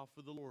eyes off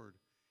of the Lord.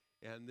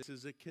 And this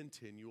is a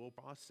continual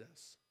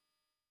process.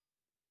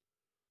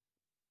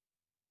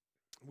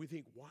 We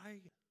think, why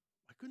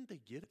couldn't they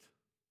get it?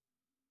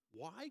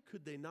 Why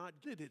could they not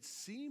get it? It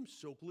seems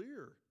so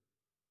clear.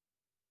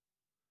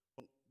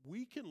 Well,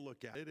 we can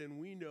look at it and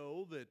we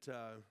know that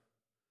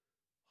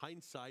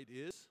hindsight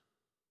is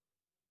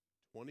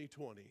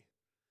 2020.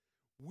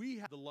 We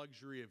have the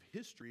luxury of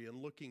history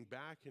and looking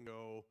back and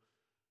go,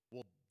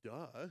 well,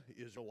 duh,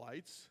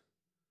 Israelites.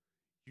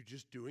 You're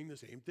just doing the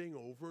same thing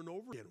over and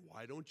over again.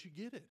 Why don't you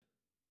get it?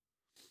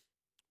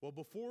 Well,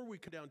 before we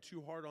come down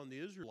too hard on the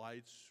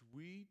Israelites,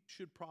 we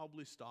should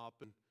probably stop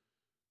and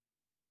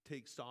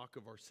take stock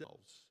of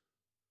ourselves.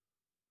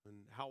 And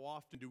how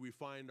often do we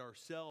find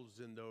ourselves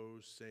in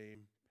those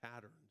same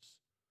patterns?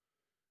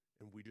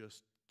 And we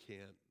just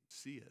can't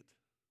see it.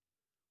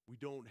 We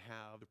don't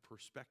have the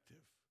perspective.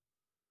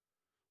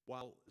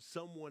 While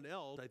someone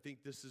else, I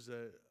think this is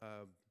a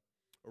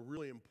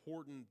really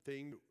important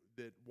thing,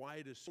 that why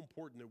it is so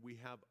important that we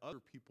have other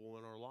people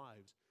in our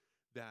lives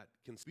that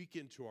can speak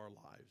into our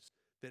lives,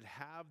 that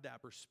have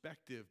that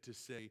perspective to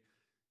say,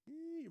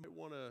 you might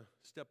want to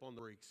step on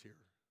the brakes here.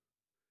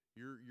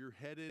 You're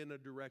headed in a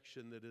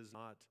direction that is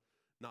not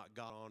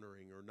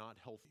God-honoring or not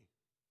healthy.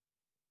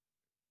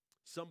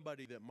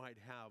 Somebody that might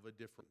have a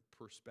different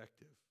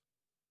perspective.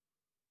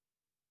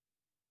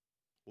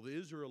 Well, the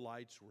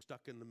Israelites were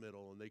stuck in the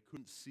middle, and they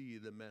couldn't see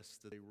the mess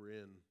that they were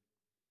in.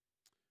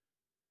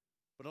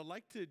 But I'd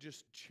like to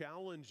just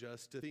challenge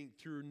us to think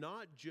through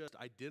not just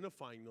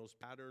identifying those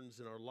patterns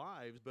in our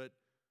lives, but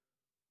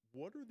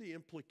what are the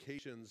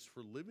implications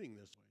for living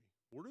this way?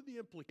 What are the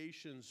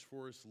implications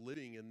for us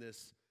living in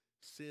this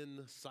sin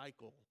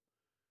cycle?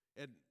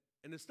 And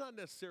it's not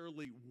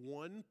necessarily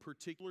one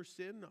particular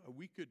sin.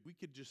 We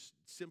could just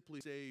simply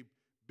say,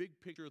 big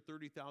picture,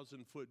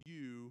 30,000-foot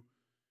view.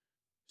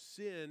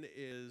 Sin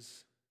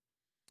is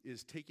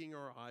taking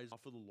our eyes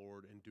off of the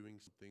Lord and doing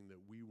something that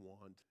we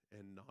want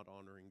and not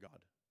honoring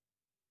God.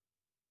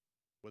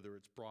 Whether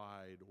it's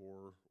pride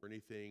or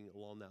anything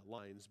along that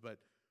lines. But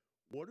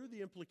what are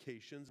the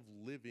implications of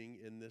living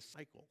in this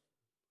cycle?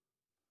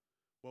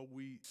 Well,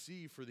 we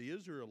see for the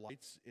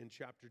Israelites in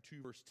chapter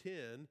 2, verse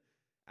 10,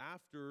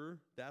 after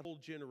that whole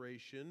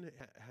generation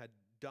had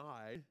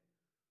died,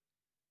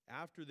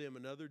 after them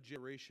another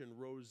generation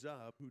rose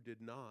up who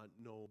did not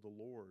know the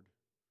Lord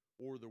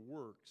or the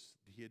works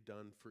that he had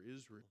done for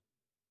Israel.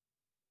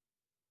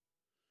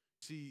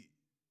 See,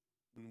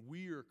 when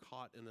we are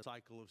caught in a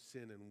cycle of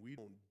sin and we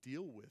don't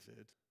deal with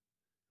it,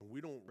 and we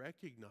don't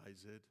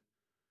recognize it,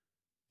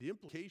 the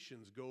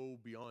implications go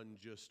beyond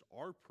just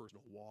our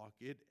personal walk.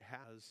 It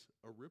has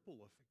a ripple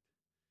effect.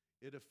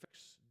 It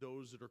affects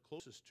those that are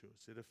closest to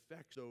us. It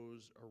affects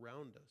those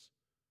around us.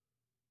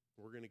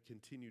 We're going to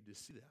continue to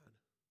see that.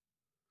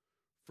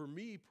 For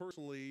me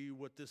personally,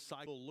 what this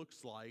cycle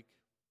looks like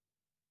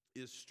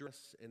is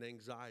stress and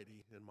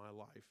anxiety in my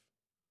life.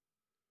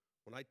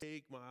 When I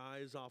take my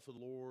eyes off of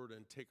the Lord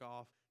and take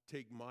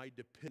my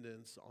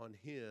dependence on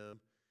Him,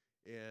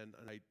 and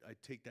I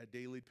take that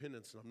daily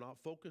dependence and I'm not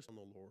focused on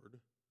the Lord,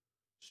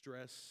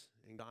 stress,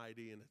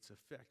 anxiety, and its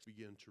effects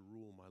begin to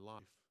rule my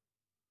life.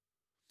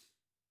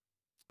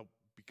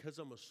 Because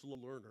I'm a slow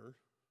learner,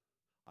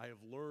 I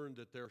have learned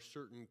that there are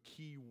certain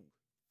key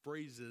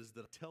phrases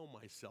that I tell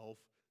myself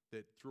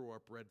that throw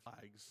up red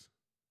flags.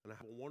 And I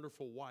have a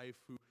wonderful wife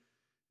who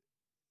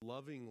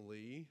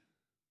lovingly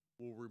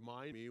will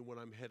remind me when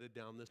I'm headed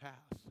down this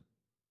path.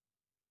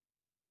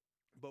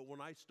 But when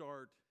I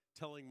start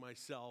telling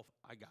myself,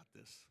 I got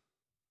this,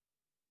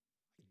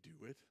 I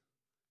do it,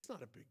 it's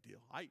not a big deal.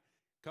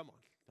 Come on,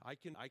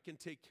 I can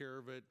take care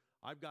of it.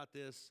 I've got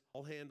this,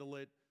 I'll handle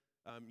it.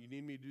 You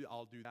need me to do,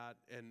 I'll do that.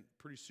 And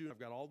pretty soon I've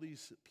got all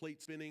these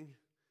plates spinning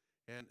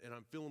and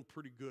I'm feeling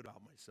pretty good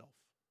about myself.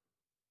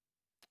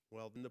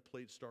 Well, then the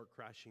plates start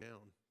crashing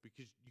down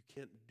because you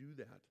can't do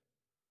that.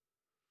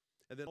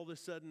 And then all of a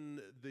sudden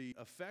the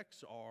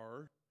effects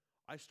are,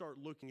 I start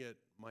looking at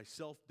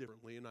myself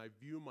differently and I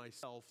view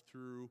myself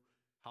through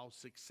how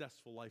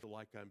successful I feel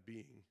like I'm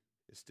being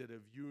instead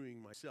of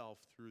viewing myself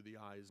through the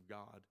eyes of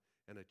God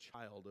and a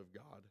child of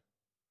God.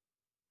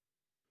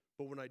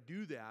 But when I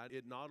do that,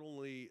 it not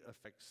only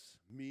affects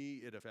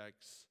me, it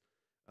affects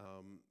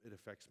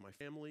my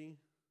family,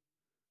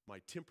 my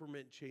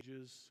temperament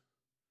changes,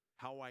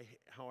 how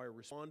I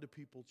respond to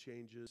people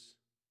changes,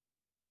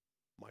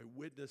 my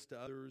witness to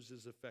others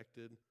is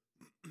affected.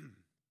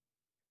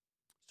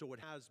 So it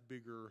has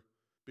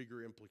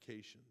bigger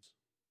implications.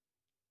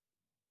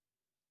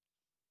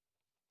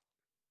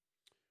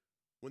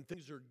 When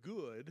things are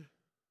good,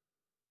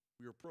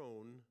 we are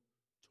prone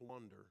to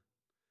wander.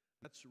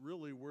 That's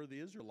really where the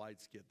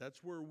Israelites get.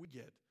 That's where we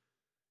get.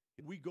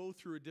 We go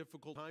through a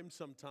difficult time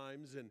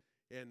sometimes, and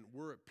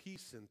we're at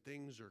peace, and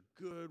things are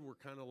good. We're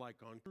kind of like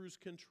on cruise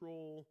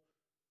control.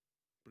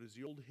 But as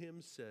the old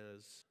hymn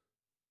says,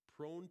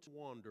 prone to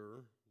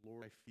wander,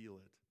 Lord, I feel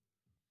it.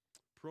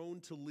 Prone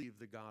to leave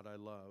the God I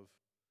love.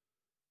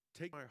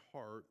 Take my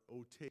heart,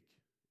 oh, take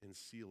and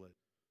seal it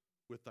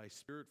with thy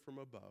spirit from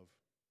above.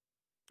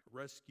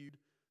 Rescued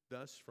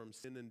thus from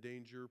sin and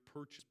danger,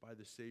 purchased by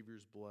the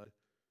Savior's blood,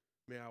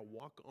 may I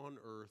walk on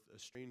earth a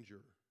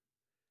stranger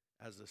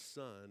as a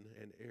son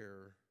and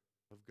heir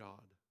of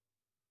God.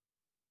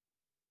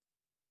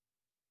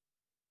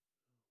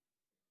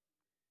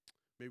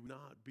 May we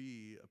not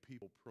be a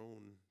people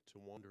prone to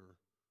wander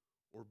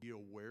or be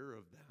aware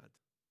of that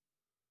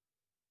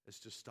as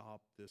to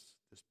stop this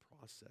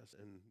process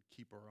and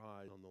keep our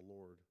eyes on the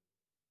Lord.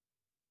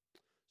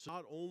 So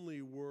not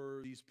only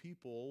were these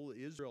people,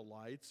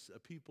 Israelites, a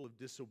people of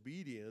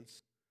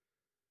disobedience,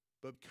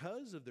 but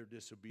because of their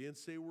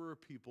disobedience, they were a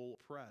people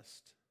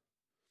oppressed.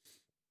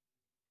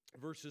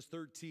 Verses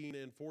 13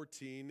 and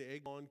 14,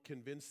 Eglon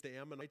convinced the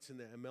Ammonites and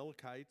the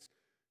Amalekites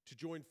to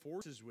join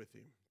forces with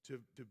him, to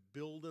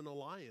build an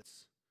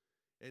alliance.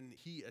 And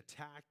he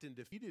attacked and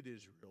defeated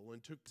Israel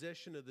and took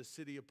possession of the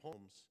city of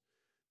palms.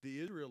 The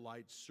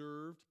Israelites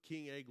served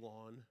King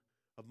Eglon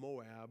of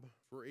Moab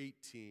for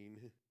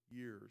 18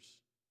 years.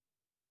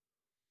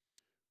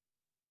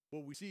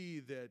 Well, we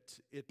see that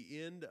at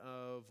the end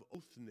of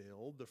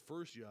Othniel, the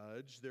first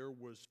judge, there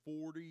was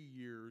 40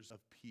 years of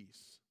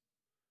peace.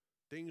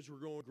 Things were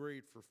going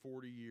great for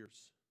 40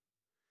 years.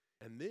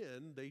 And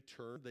then they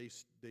turned,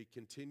 they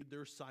continued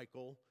their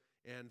cycle,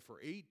 and for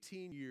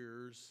 18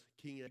 years,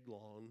 King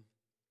Eglon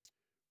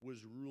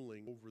was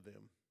ruling over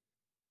them.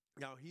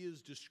 Now, he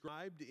is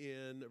described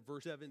in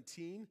verse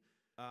 17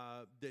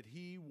 that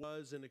he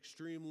was an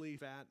extremely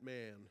fat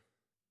man.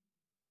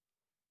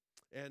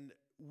 And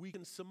we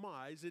can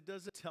surmise, it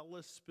doesn't tell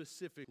us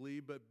specifically,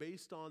 but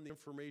based on the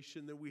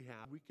information that we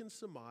have, we can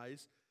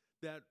surmise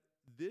that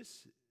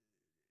this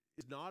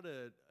is not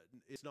an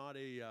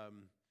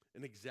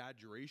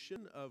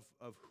exaggeration of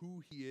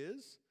who he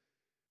is,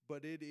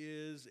 but it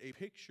is a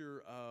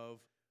picture of,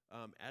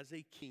 as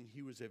a king,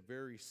 he was a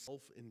very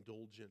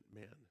self-indulgent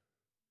man.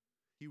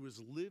 He was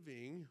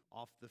living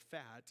off the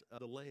fat of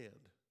the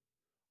land,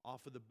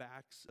 off of the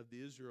backs of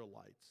the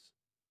Israelites.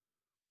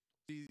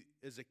 See,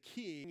 as a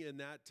king in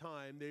that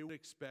time, they would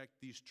expect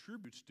these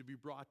tributes to be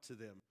brought to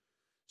them.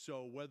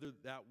 So whether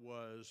that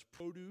was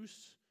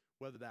produce,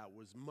 whether that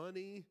was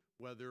money,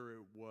 whether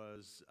it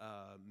was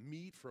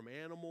meat from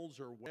animals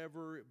or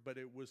whatever, but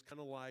it was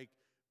kind of like,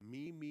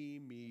 me,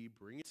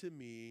 bring it to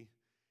me.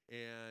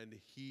 And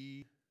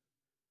he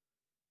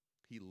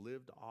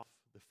lived off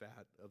the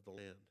fat of the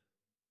land.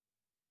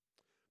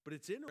 But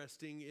it's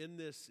interesting in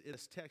this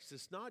text,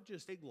 it's not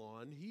just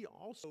Eglon, he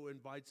also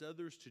invites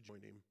others to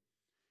join him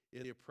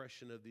in the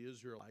oppression of the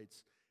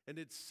Israelites. And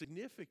it's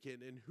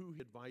significant in who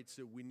he invites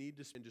that we need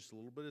to spend just a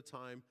little bit of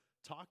time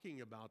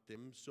talking about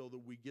them so that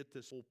we get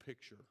this whole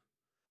picture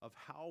of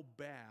how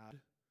bad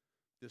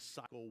this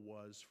cycle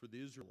was for the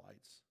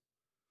Israelites.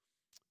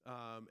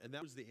 And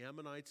that was the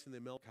Ammonites and the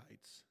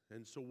Amalekites.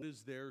 And so what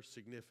is their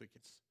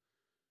significance?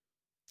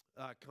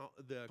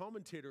 The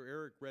commentator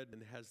Eric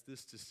Redman has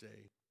this to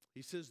say.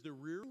 He says, the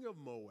rearing of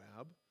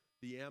Moab,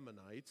 the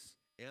Ammonites,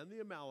 and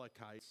the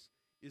Amalekites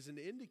is an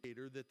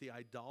indicator that the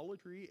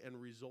idolatry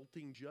and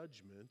resulting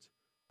judgment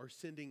are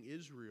sending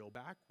Israel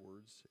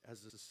backwards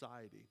as a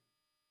society.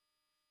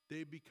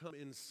 They become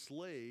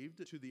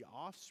enslaved to the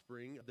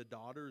offspring of the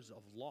daughters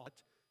of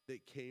Lot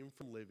that came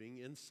from living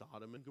in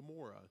Sodom and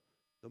Gomorrah,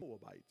 the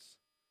Moabites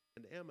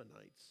and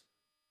Ammonites.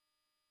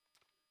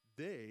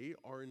 They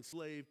are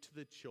enslaved to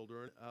the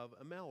children of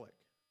Amalek,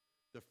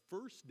 the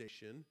first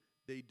nation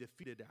they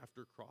defeated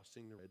after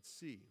crossing the Red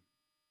Sea.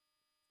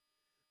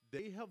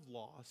 They have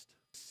lost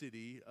the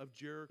city of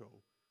Jericho,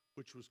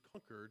 which was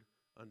conquered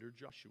under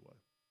Joshua.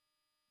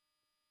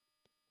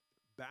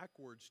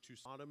 Backwards to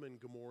Sodom and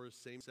Gomorrah's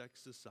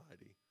same-sex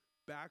society,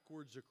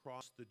 backwards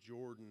across the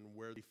Jordan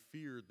where they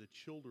feared the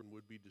children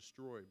would be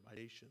destroyed by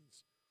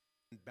nations,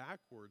 and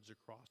backwards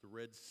across the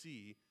Red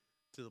Sea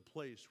to the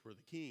place where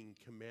the king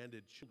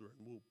commanded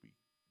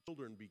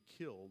children be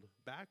killed.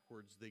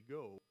 Backwards they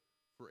go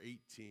for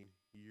 18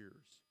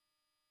 years.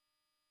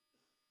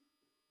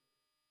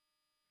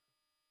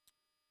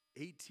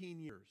 18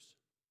 years.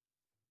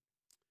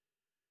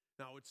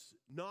 Now, it's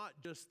not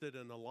just that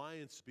an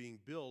alliance is being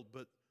built,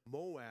 but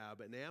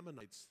Moab and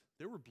Ammonites,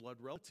 they were blood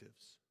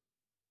relatives.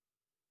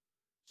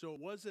 So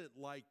it wasn't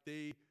like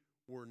they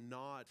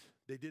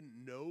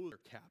didn't know their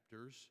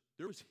captors.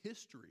 There was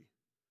history.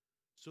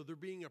 So they're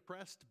being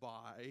oppressed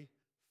by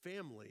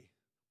family,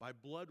 by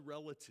blood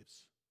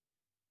relatives.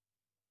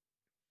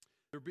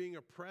 They're being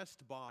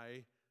oppressed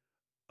by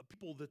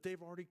people that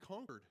they've already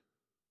conquered.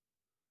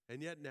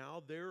 And yet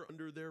now they're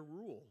under their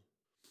rule.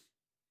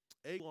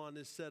 Eglon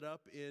is set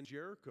up in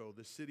Jericho,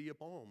 the city of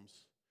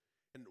palms.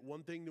 And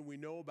one thing that we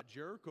know about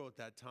Jericho at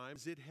that time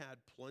is it had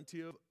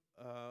plenty of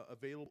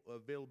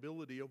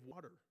availability of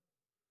water.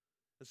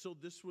 And so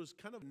this was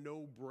kind of a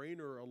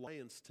no-brainer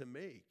alliance to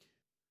make.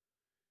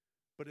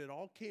 But it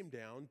all came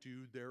down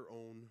to their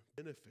own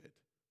benefit,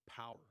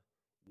 power,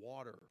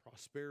 water,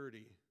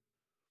 prosperity.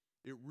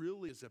 It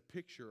really is a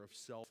picture of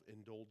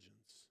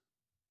self-indulgence.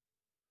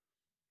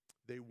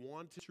 They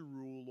wanted to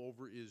rule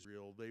over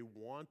Israel. They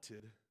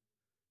wanted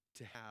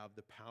to have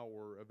the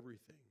power of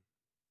everything.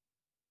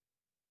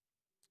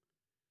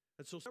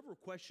 And so several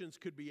questions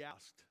could be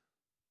asked.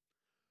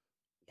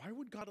 Why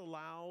would God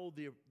allow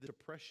the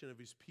oppression of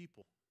his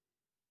people?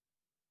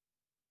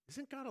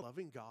 Isn't God a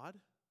loving God?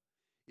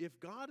 If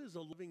God is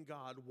a loving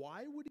God,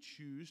 why would he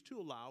choose to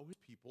allow his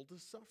people to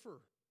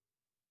suffer?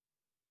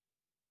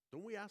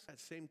 Don't we ask that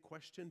same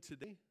question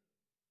today?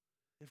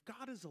 If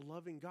God is a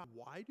loving God,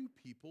 why do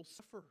people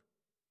suffer?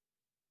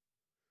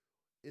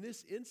 In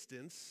this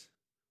instance,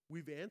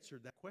 we've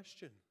answered that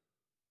question.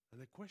 And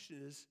the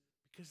question is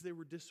Because they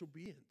were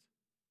disobedient.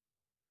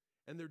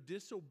 And their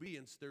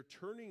disobedience, their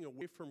turning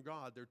away from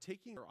God, they're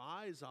taking their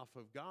eyes off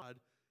of God,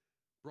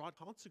 brought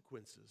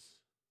consequences.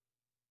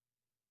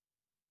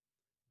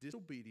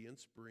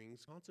 Disobedience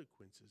brings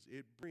consequences.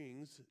 It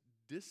brings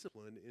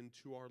discipline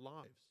into our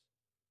lives.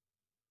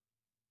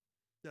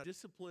 Now,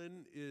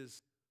 discipline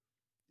is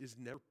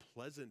never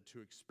pleasant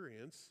to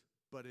experience,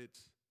 but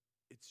it's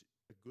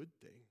a good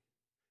thing.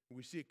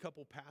 We see a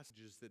couple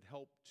passages that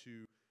help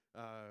to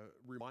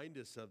remind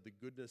us of the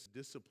goodness of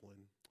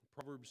discipline.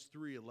 Proverbs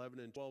 3:11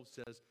 and 12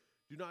 says,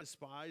 "Do not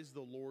despise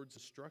the Lord's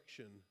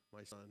instruction,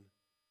 my son.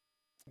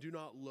 Do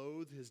not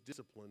loathe his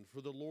discipline,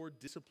 for the Lord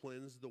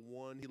disciplines the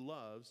one he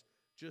loves,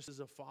 just as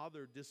a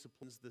father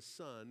disciplines the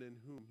son in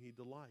whom he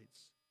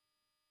delights."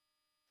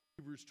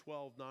 Hebrews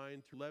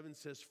 12:9 through 11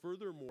 says,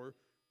 "Furthermore,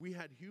 we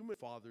had human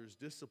fathers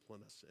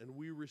discipline us, and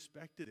we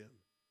respected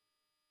him.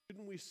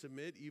 Shouldn't we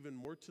submit even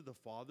more to the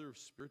Father of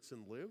spirits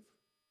and live?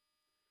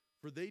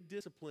 For they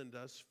disciplined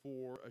us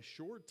for a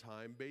short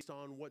time based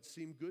on what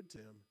seemed good to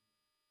him.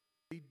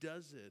 He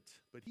does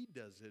it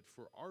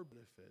for our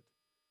benefit,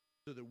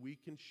 so that we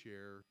can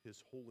share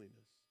his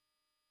holiness.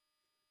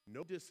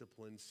 No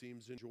discipline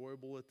seems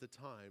enjoyable at the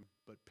time,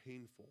 but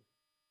painful.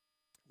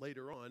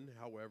 Later on,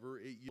 however,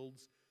 it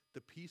yields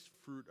the peace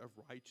fruit of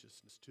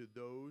righteousness to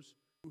those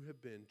who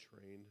have been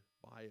trained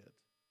by it."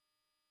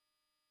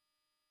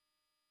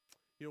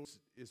 You know,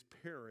 as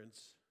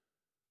parents,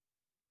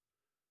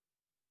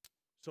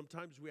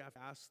 sometimes we have to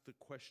ask the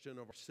question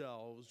of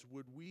ourselves,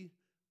 would we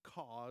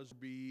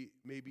be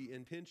maybe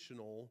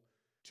intentional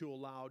to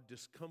allow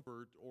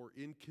discomfort or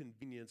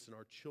inconvenience in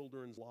our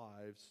children's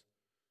lives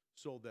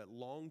so that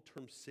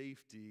long-term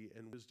safety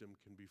and wisdom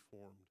can be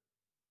formed?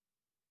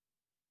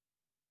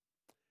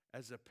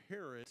 As a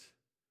parent,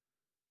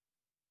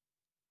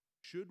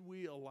 should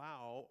we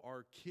allow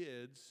our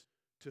kids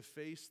to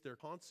face their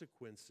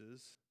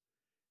consequences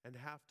and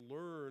have to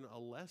learn a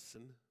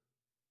lesson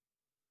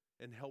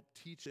and help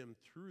teach them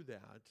through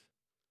that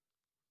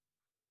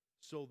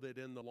so that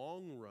in the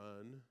long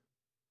run,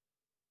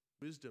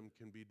 wisdom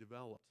can be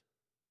developed?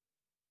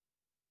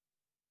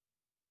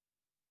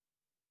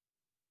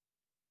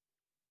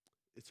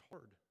 It's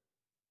hard.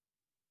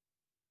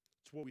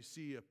 It's what we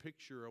see a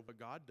picture of what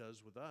God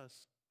does with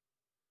us.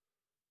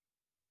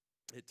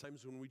 At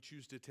times when we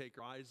choose to take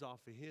our eyes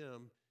off of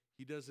him,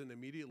 he doesn't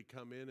immediately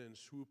come in and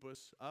swoop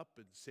us up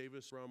and save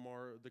us from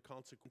the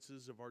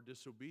consequences of our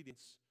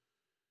disobedience.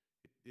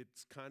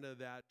 It's kind of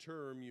that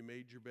term, you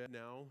made your bed,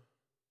 now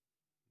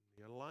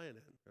you got to lie in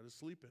it, got to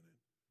sleep in it.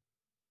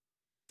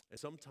 And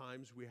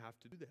sometimes we have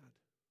to do that.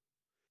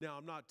 Now,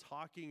 I'm not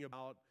talking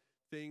about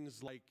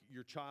things like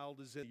your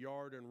child is in the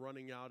yard and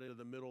running out into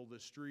the middle of the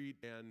street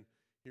and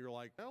you're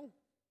like, well,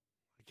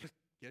 I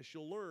guess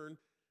you'll learn.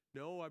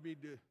 No, I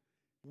mean,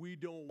 we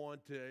don't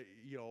want to,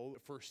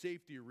 for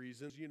safety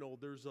reasons,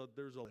 there's a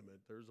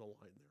limit, there's a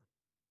line there.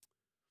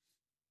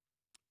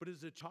 But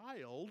as a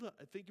child,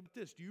 I think about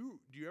this. Do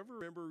you ever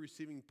remember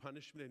receiving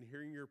punishment and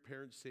hearing your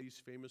parents say these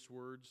famous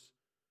words,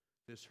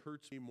 "This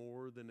hurts me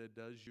more than it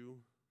does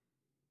you"?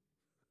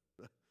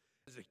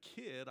 As a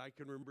kid, I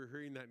can remember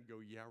hearing that and go,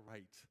 yeah,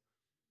 right.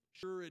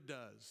 Sure it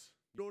does.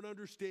 You don't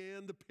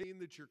understand the pain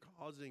that you're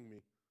causing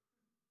me.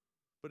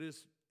 But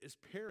as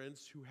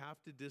parents who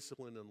have to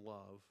discipline and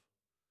love,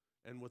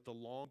 and with the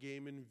long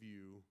game in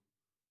view,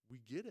 we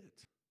get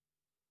it.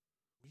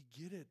 We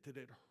get it that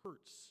it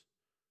hurts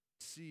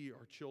to see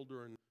our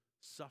children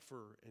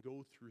suffer and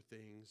go through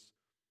things,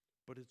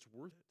 but it's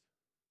worth it.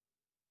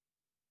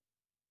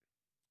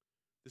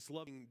 This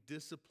loving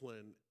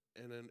discipline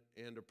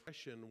and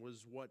oppression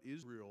was what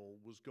Israel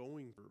was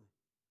going through.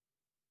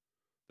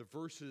 The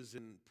verses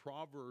in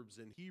Proverbs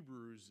and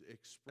Hebrews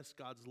express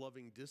God's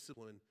loving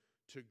discipline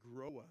to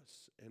grow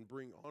us and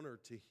bring honor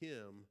to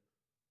him,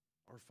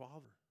 our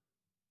Father.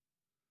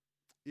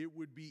 It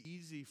would be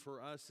easy for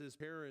us as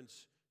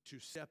parents to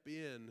step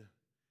in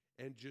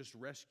and just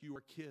rescue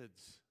our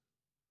kids.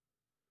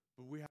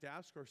 But we have to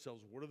ask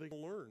ourselves, what are they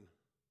going to learn?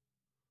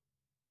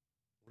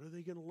 What are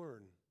they going to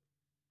learn?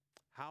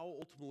 How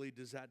ultimately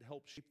does that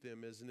help shape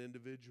them as an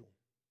individual?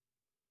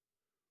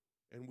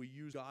 And we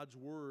use God's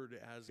word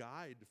as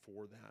guide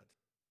for that,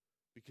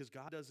 because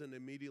God doesn't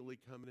immediately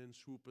come in and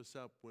swoop us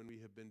up when we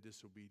have been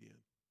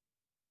disobedient.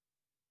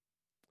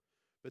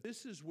 But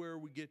this is where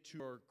we get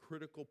to our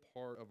critical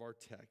part of our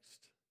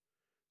text.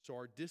 So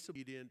our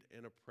disobedient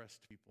and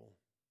oppressed people.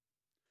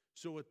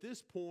 So at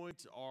this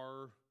point,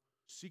 our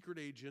secret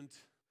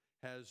agent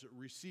has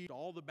received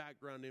all the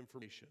background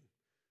information.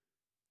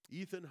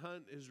 Ethan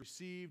Hunt has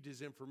received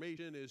his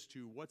information as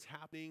to what's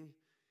happening,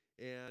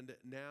 and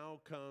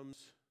now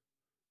comes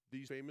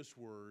these famous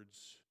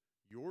words,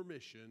 "Your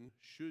mission,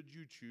 should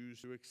you choose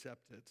to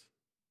accept it."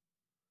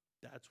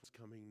 That's what's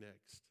coming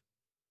next.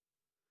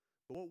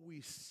 But what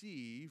we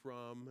see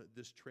from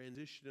this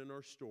transition in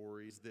our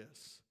story is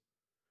this.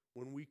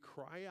 When we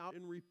cry out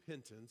in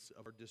repentance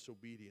of our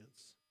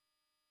disobedience,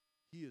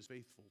 he is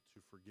faithful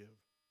to forgive.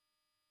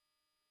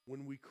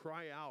 When we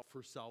cry out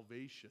for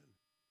salvation,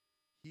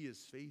 he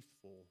is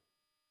faithful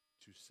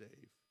to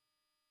save.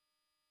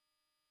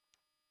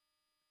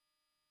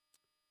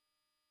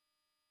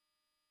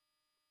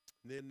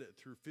 Then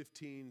through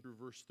 15 through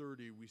verse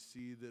 30, we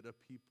see that a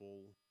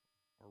people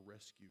are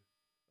rescued.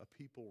 A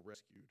people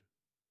rescued.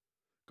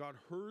 God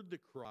heard the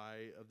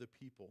cry of the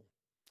people,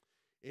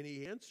 and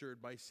he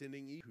answered by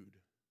sending Ehud.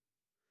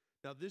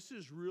 Now, this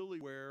is really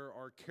where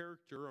our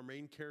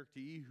main character,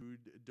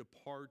 Ehud,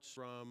 departs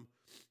from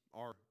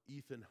our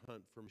Ethan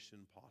Hunt from Mission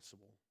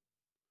Impossible.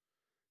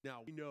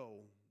 Now, we know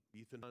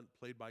Ethan Hunt,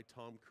 played by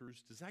Tom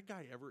Cruise. Does that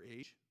guy ever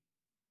age?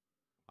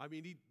 I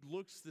mean, he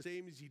looks the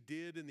same as he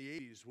did in the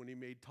 80s when he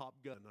made Top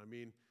Gun. I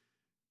mean,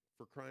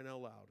 for crying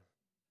out loud.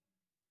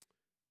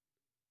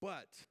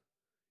 But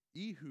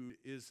Ehud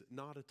is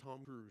not a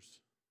Tom Cruise.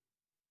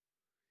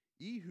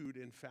 Ehud,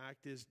 in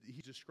fact, he's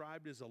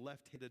described as a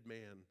left-handed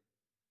man.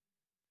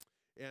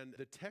 And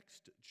the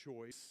text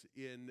choice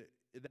in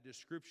that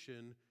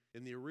description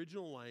in the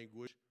original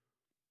language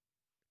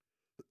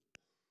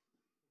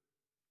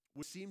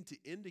would seem to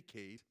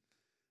indicate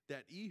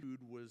that Ehud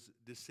was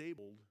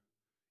disabled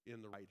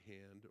in the right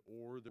hand,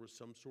 or there was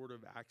some sort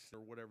of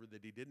accident or whatever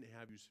that he didn't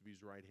have use of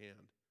his right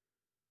hand.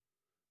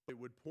 It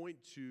would point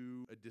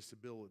to a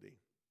disability.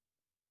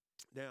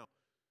 Now,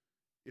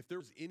 if there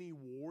was any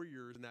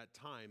warriors in that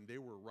time, they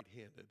were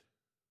right-handed.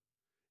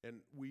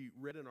 And we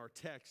read in our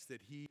text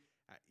that he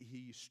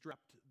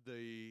strapped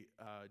the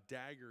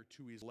dagger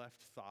to his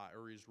left thigh,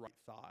 or his right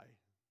thigh.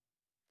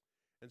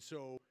 And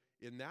so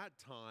in that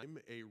time,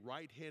 a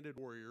right-handed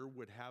warrior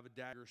would have a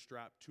dagger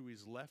strapped to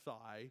his left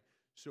thigh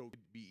so it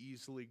could be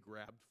easily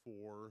grabbed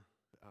for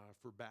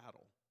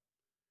battle.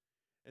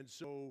 And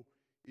so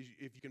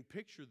if you can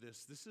picture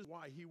this is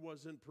why he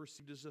wasn't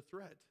perceived as a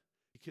threat.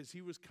 Because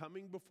he was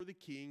coming before the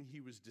king,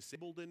 he was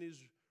disabled in his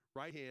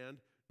right hand.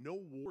 No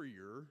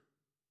warrior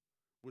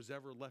was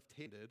ever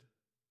left-handed.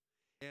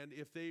 And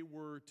if they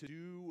were to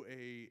do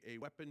a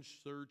weapon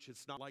search,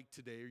 it's not like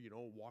today,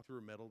 walk through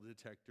a metal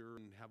detector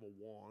and have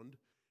a wand.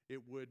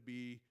 It would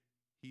be,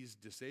 he's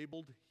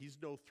disabled, he's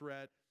no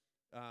threat.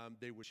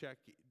 They would check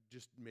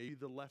just maybe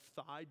the left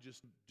thigh,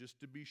 just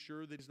to be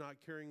sure that he's not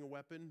carrying a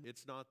weapon.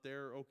 It's not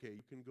there. Okay,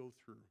 you can go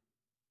through.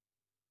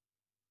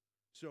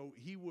 So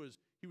he was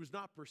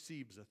not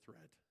perceived as a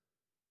threat.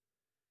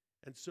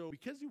 And so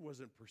because he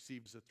wasn't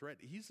perceived as a threat,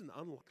 he's an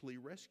unlikely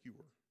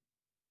rescuer.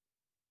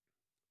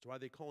 That's why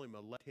they call him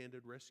a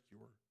left-handed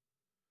rescuer.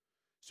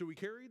 So he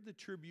carried the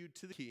tribute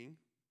to the king,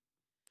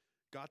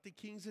 got the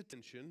king's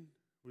attention,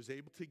 was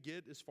able to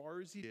get as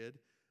far as he did,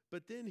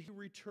 but then he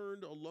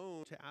returned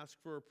alone to ask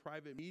for a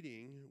private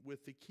meeting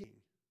with the king.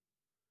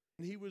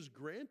 And he was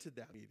granted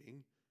that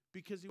meeting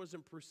because he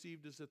wasn't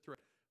perceived as a threat.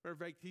 Matter of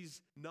fact,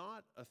 he's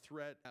not a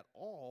threat at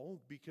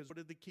all, because what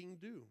did the king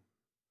do?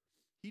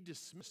 He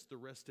dismissed the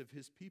rest of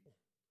his people.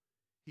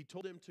 He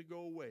told them to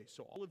go away,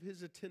 so all of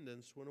his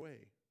attendants went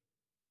away.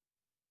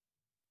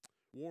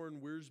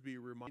 Warren Wiersbe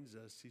reminds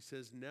us, he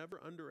says,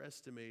 never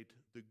underestimate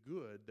the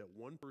good that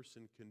one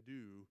person can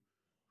do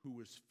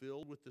who is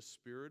filled with the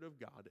Spirit of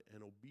God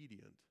and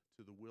obedient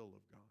to the will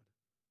of God.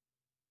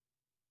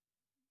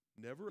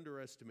 Never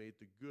underestimate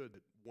the good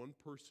that one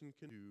person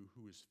can do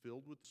who is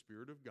filled with the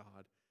Spirit of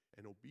God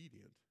and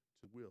obedient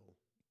to the will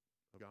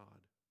of God.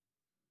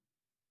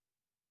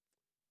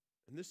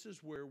 And this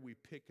is where we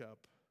pick up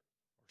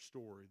our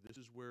story. This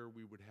is where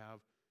we would have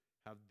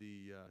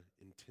the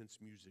intense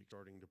music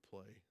starting to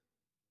play.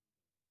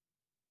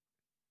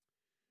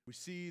 We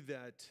see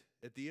that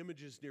at the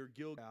images near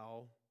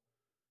Gilgal,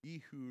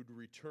 Ehud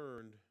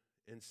returned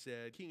and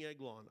said, King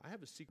Eglon, I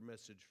have a secret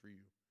message for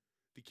you.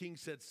 The king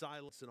said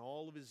silence, and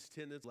all of his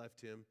attendants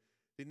left him.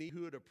 Then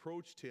Ehud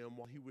approached him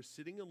while he was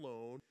sitting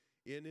alone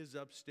in his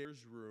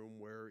upstairs room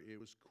where it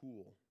was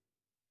cool.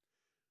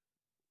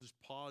 Just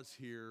pause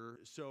here.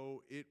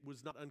 So it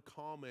was not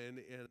uncommon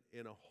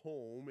in a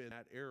home in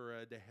that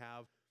era to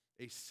have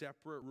a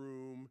separate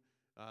room.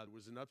 There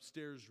was an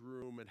upstairs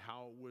room, and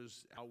how it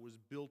was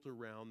built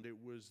around.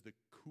 It was the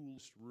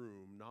coolest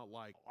room, not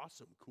like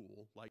awesome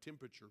cool, like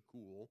temperature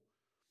cool.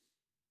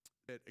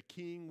 That a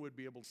king would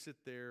be able to sit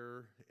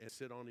there and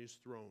sit on his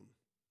throne.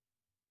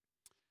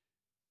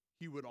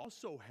 He would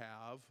also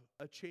have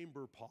a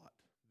chamber pot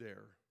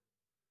there.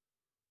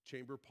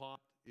 Chamber pot,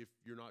 if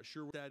you're not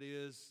sure what that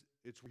is,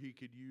 it's where he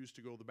could use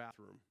to go to the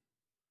bathroom.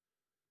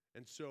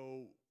 And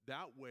so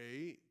that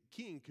way,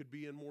 king could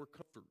be in more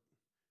comfort.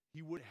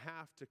 He would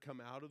have to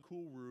come out of the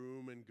cool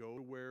room and go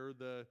to where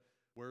the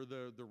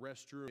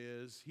restroom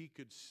is. He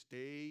could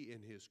stay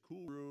in his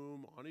cool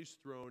room on his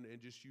throne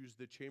and just use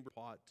the chamber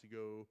pot to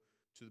go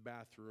to the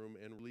bathroom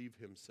and relieve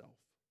himself.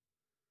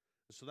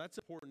 So that's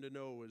important to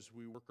know as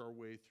we work our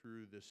way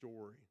through this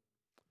story.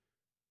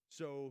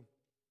 So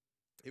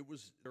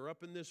they're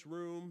up in this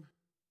room.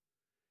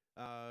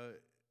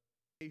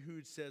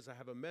 Ehud says, I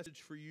have a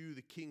message for you.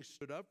 The king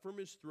stood up from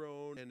his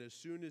throne, and as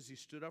soon as he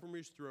stood up from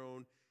his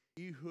throne,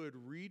 Ehud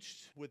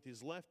reached with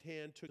his left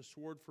hand, took a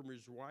sword from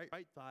his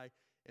right thigh,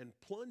 and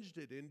plunged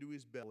it into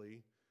his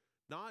belly,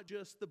 not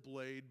just the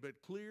blade,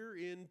 but clear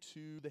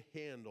into the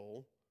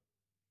handle.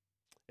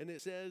 And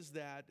it says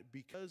that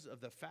because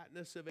of the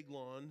fatness of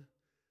Eglon,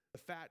 the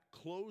fat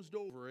closed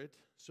over it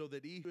so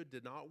that Ehud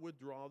did not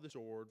withdraw the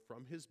sword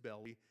from his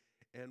belly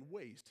and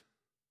waste.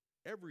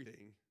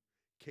 everything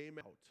came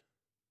out.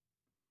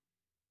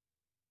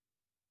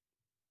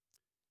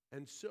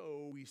 And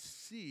so we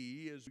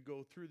see as we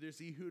go through this,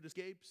 Ehud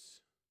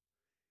escapes.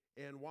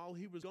 And while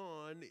he was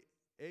gone,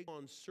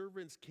 Eglon's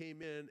servants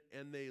came in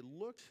and they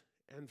looked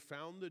and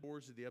found the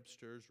doors of the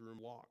upstairs room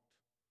locked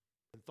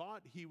and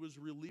thought he was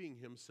relieving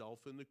himself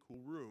in the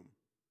cool room.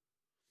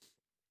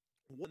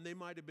 One, they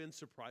might have been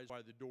surprised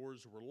why the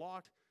doors were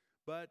locked,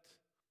 but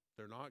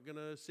they're not going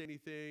to say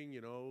anything.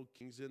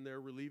 King's in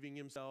there relieving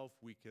himself.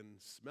 We can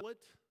smell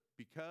it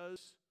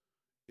because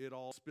it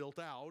all spilt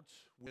out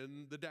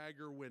when the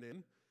dagger went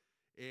in.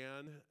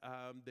 And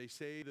they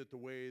say that the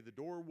way the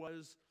door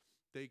was,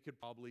 they could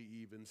probably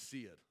even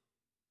see it.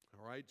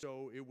 All right,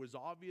 so it was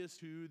obvious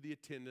to the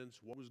attendants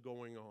what was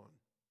going on.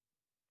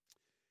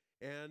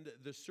 And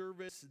the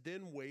servants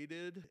then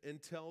waited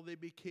until they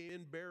became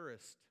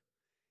embarrassed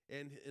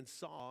and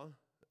saw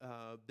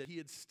that he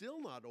had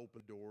still not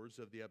opened the doors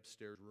of the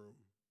upstairs room.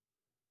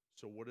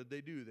 So what did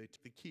they do? They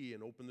took the key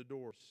and opened the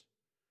doors.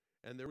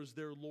 And there was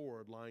their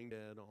Lord lying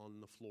dead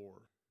on the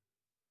floor.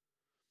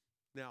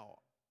 Now,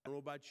 I don't know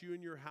about you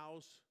in your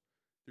house.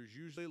 There's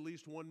usually at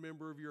least one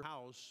member of your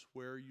house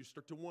where you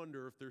start to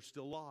wonder if they're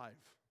still alive.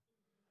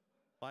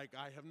 Like,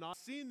 I have not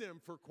seen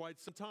them for quite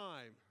some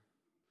time.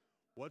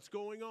 What's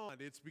going on?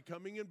 It's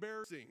becoming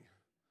embarrassing.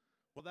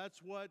 Well,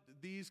 that's what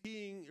these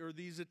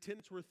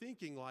attendants were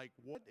thinking, like,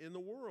 what in the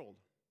world?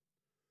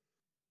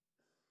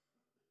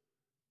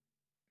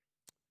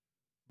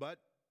 But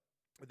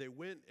they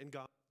went and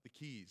got the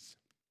keys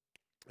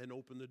and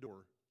opened the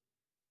door.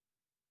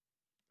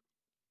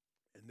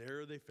 And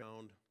there they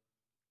found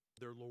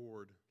their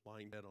Lord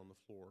lying dead on the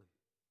floor.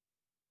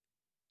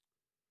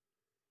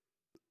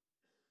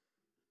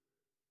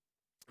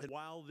 And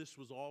while this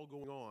was all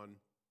going on,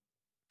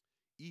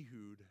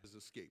 Ehud has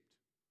escaped.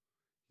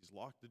 He's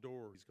locked the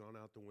door. He's gone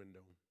out the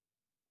window.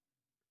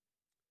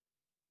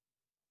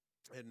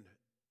 And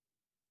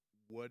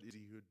what is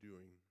Ehud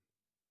doing?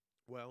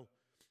 Well,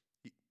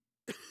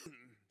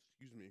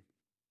 excuse me.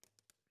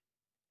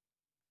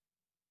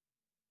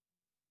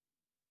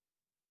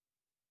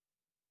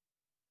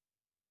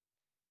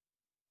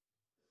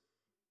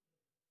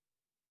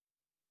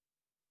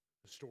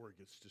 The story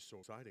gets just so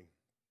exciting.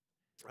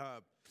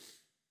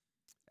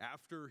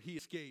 After he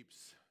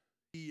escapes,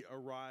 he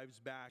arrives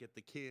back at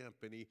the camp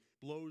and he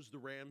blows the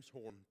ram's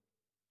horn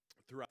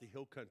throughout the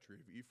hill country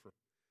of Ephraim.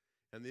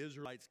 And the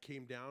Israelites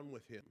came down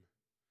with him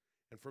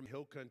and from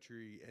hill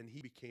country, and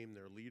he became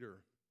their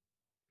leader.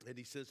 And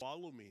he says,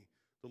 "Follow me.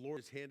 The Lord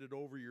has handed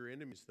over your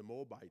enemies, the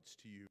Moabites,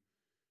 to you."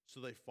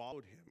 So they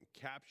followed him,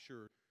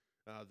 captured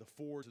the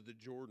fords of the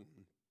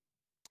Jordan.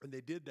 And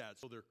they did that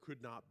so there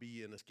could not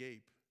be an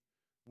escape.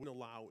 Wouldn't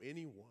allow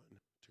anyone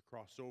to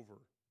cross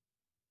over.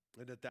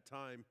 And at that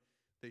time,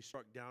 they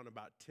struck down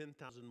about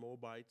 10,000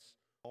 Moabites,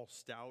 all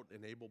stout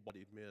and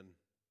able-bodied men.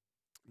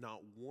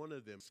 Not one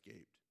of them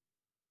escaped.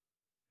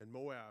 And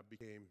Moab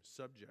became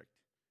subject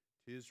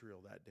to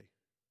Israel that day.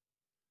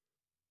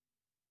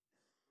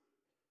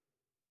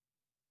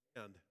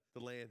 And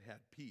the land had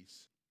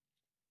peace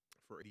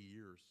for 80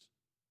 years.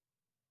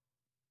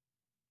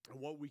 And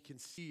what we can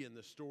see in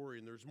the story,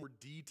 and there's more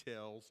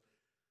details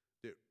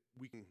that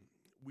we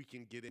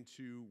can get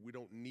into, we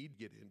don't need to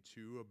get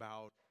into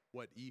about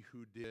what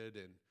Ehud did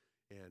and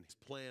his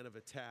plan of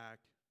attack.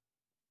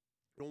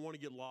 We don't want to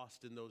get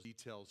lost in those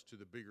details to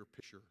the bigger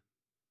picture.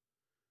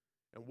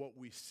 And what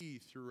we see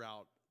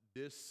throughout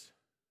this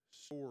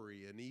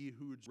story and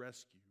Ehud's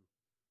rescue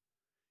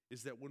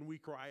is that when we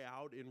cry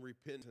out in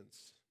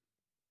repentance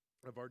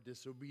of our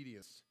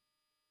disobedience,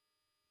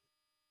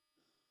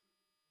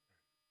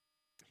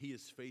 he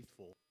is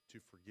faithful to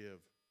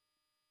forgive.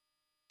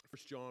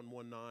 1 John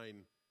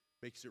 1:9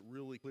 makes it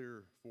really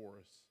clear for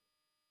us.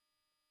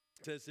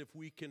 It says, if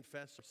we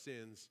confess our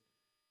sins,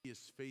 he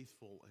is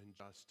faithful and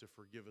just to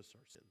forgive us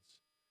our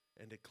sins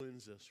and to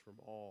cleanse us from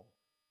all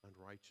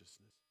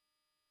unrighteousness.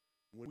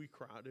 When we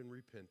cry out in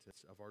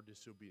repentance of our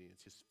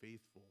disobedience, he is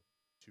faithful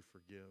to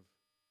forgive.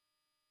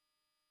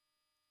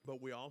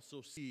 But we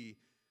also see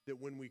that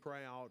when we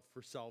cry out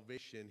for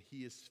salvation,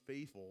 he is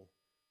faithful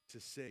to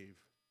save.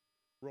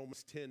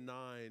 Romans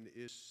 10:9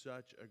 is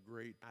such a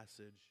great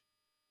passage.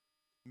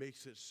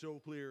 Makes it so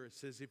clear. It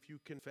says, if you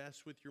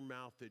confess with your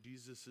mouth that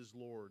Jesus is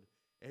Lord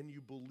and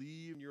you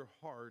believe in your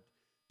heart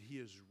he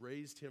has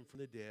raised him from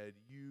the dead,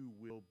 you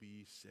will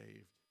be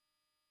saved.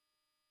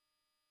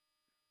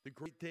 The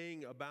great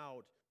thing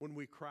about when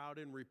we cry out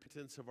in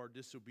repentance of our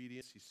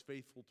disobedience, he's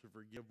faithful to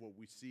forgive. What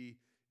we see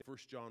in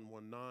 1 John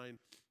 1:9,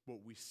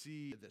 what we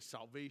see that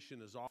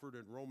salvation is offered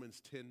in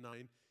Romans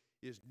 10:9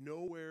 is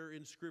nowhere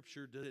in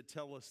Scripture does it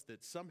tell us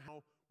that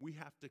somehow we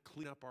have to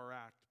clean up our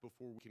act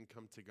before we can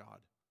come to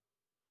God.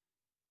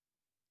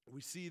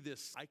 We see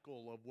this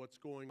cycle of what's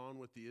going on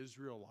with the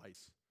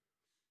Israelites.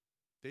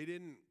 They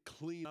didn't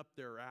clean up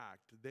their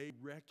act. They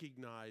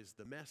recognized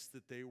the mess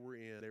that they were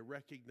in. They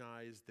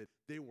recognized that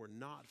they were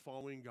not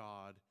following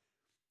God,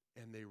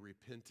 and they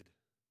repented.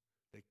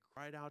 They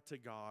cried out to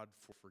God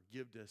for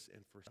forgiveness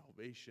and for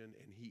salvation,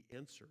 and he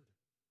answered.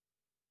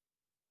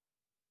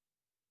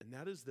 And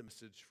that is the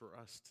message for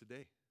us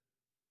today.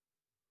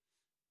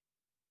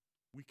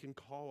 We can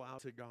call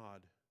out to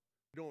God.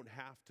 We don't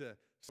have to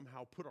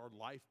somehow put our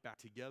life back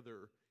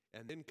together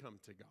and then come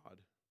to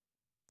God.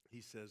 He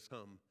says,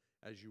 come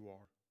as you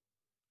are.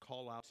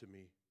 Call out to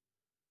me.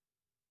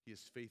 He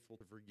is faithful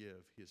to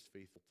forgive. He is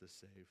faithful to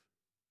save.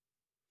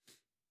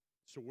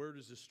 So where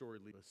does this story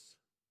lead us?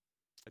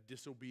 A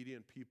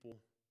disobedient people,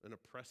 an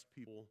oppressed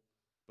people,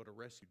 but a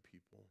rescued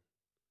people.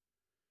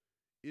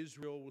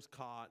 Israel was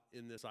caught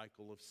in this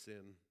cycle of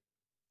sin.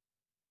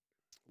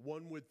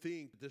 One would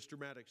think this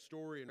dramatic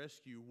story and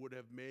rescue would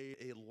have made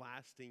a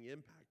lasting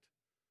impact.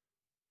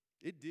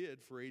 It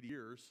did for 80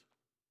 years.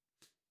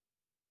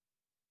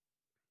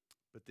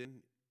 But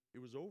then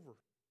it was over.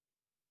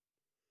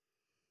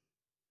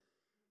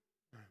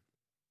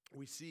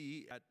 We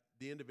see at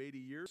the end of 80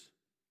 years,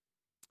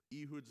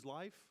 Ehud's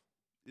life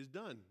is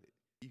done.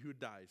 Ehud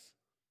dies.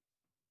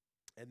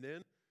 And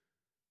then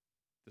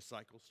the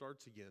cycle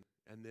starts again.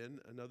 And then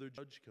another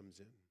judge comes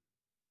in.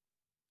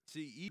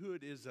 See,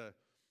 Ehud is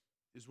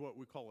what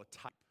we call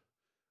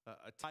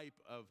a type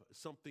of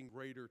something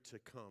greater to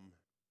come,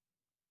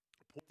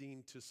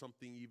 pointing to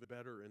something even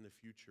better in the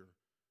future.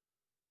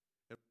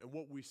 And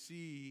what we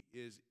see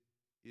is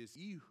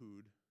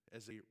Ehud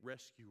as a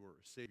rescuer,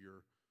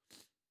 savior,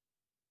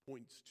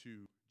 points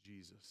to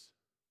Jesus.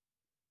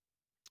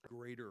 A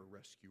greater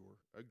rescuer,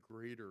 a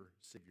greater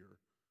savior,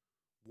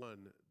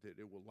 one that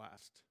it will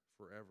last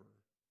forever.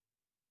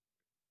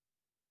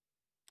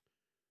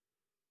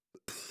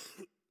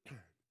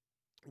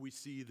 We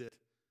see that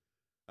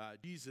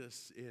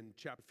Jesus in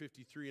chapter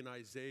 53 in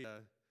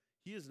Isaiah,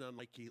 he is an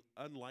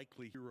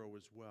unlikely hero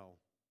as well.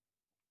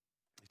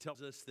 It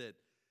tells us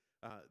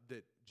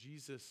that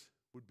Jesus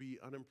would be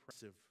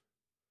unimpressive,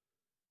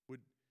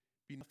 would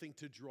be nothing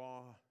to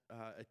draw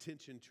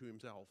attention to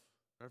himself.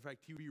 Matter of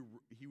fact,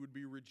 he would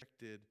be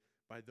rejected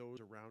by those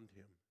around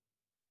him.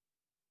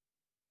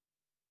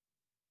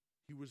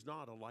 He was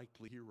not a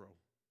likely hero.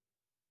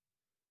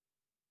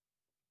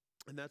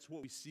 And that's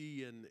what we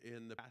see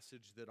in the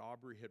passage that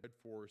Aubrey had read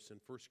for us in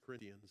 1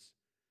 Corinthians.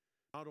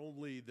 Not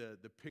only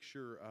the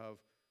picture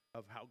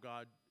of how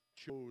God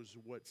chose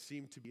what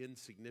seemed to be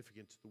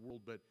insignificant to the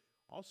world, but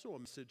also a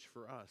message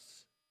for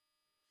us.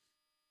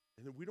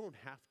 And that we don't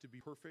have to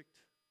be perfect.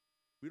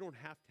 We don't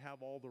have to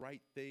have all the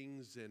right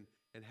things and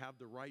have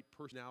the right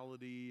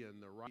personality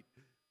and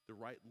the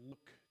right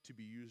look to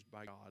be used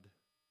by God.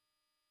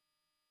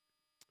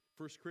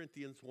 1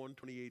 Corinthians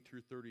 1:28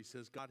 through 30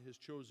 says, God has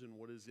chosen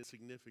what is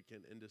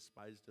insignificant and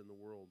despised in the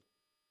world,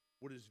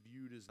 what is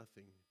viewed as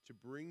nothing, to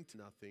bring to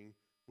nothing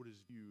what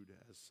is viewed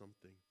as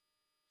something,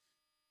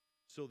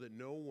 so that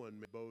no one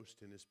may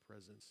boast in his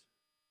presence.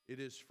 It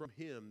is from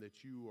him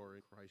that you are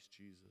in Christ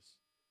Jesus,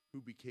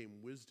 who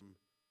became wisdom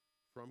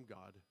from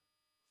God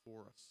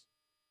for us,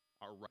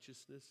 our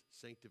righteousness,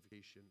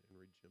 sanctification, and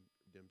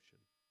redemption.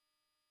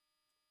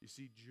 You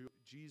see,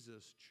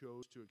 Jesus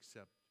chose to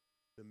accept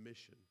the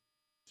mission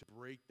to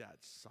break that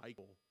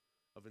cycle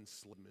of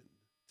enslavement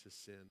to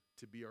sin,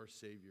 to be our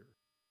Savior.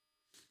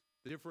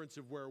 The difference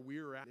of where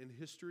we're at in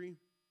history,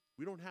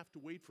 we don't have to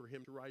wait for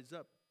him to rise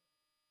up.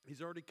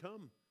 He's already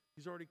come.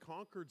 He's already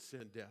conquered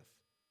sin and death.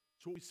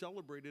 It's what we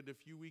celebrated a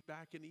few weeks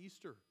back in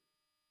Easter.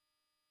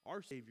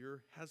 Our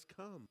Savior has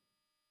come.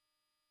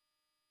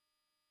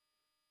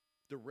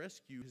 The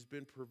rescue has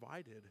been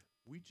provided.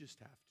 We just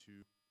have to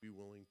be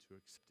willing to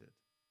accept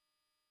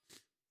it.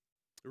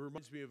 It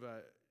reminds me of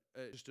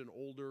just an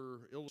older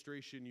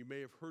illustration. You may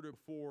have heard it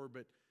before,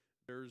 but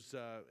there's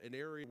an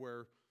area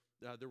where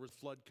there was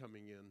flood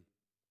coming in.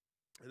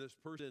 And this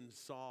person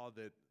saw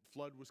that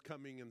flood was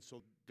coming and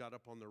so got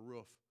up on the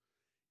roof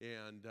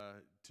and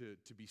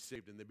to be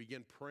saved. And they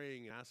began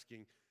praying and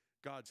asking,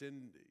 God,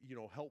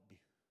 help me.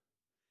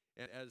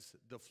 And as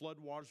the flood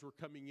waters were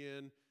coming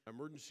in,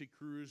 emergency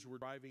crews were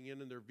driving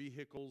in their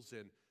vehicles,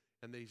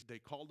 and they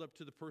called up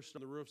to the person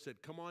on the roof,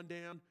 said, come on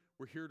down,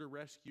 we're here to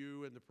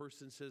rescue. And the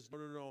person says,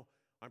 no,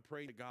 I'm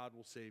praying that God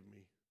will save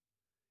me.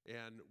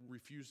 And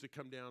refused to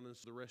come down, and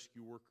so the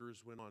rescue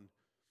workers went on.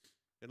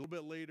 And a little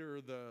bit later,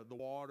 the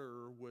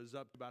water was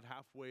up about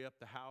halfway up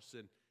the house,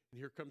 and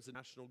here comes the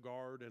National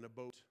Guard and a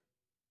boat.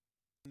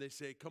 And they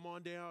say, come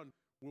on down,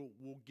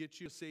 we'll get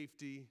you to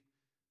safety.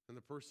 And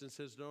the person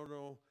says,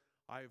 no,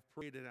 I have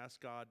prayed and asked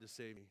God to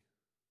save me.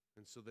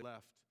 And so they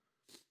left.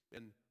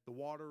 And the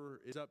water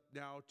is up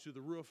now to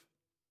the roof.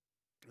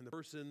 And the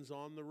person's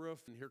on the roof.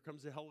 And here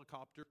comes the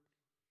helicopter.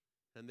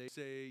 And they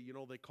say,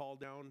 they call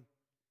down,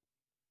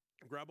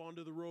 grab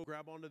onto the rope,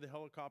 grab onto the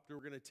helicopter.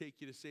 We're going to take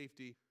you to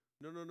safety.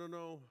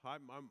 No.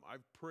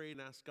 I've prayed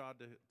and asked God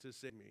to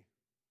save me.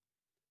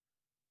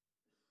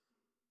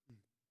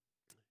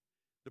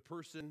 The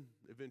person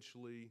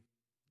eventually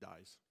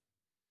dies.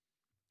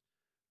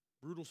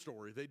 Brutal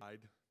story. They died.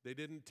 They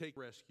didn't take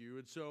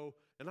rescue.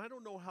 And I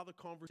don't know how the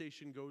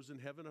conversation goes in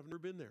heaven. I've never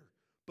been there.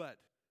 But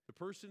the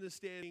person is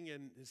standing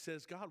and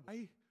says, God,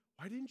 why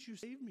didn't you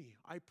save me?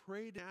 I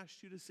prayed and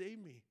asked you to save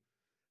me.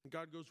 And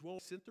God goes, well, I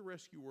sent the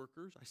rescue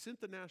workers. I sent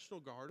the National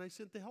Guard. I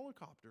sent the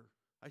helicopter.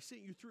 I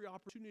sent you 3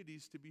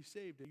 opportunities to be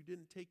saved, and you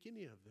didn't take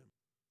any of them.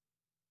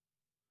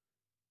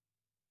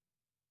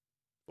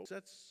 Folks,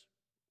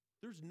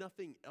 there's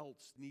nothing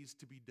else needs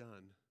to be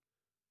done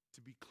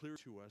to be clear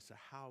to us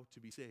how to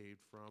be saved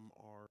from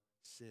our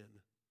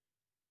sin.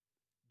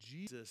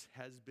 Jesus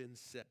has been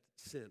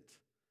sent.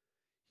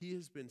 He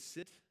has been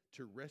sent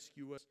to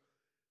rescue us.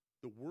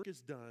 The work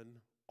is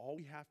done. All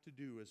we have to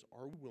do is,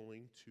 are we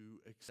willing to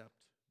accept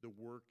the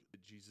work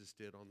that Jesus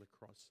did on the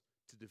cross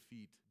to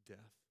defeat death?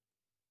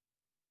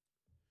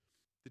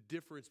 The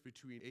difference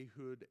between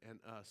Ehud and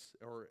us,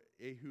 or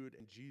Ehud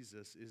and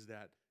Jesus, is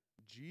that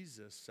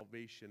Jesus'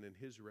 salvation and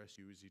his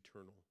rescue is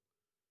eternal.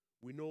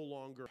 We no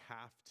longer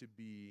have to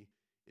be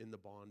in the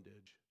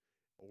bondage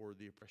or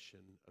the oppression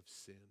of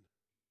sin.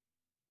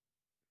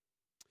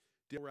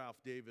 Dale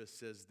Ralph Davis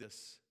says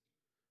this: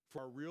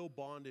 "For our real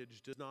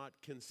bondage does not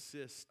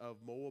consist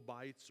of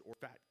Moabites or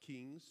fat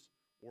kings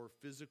or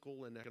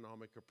physical and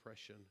economic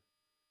oppression.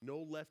 No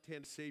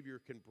left-handed Savior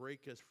can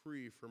break us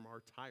free from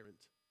our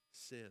tyrant,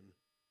 sin.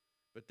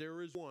 But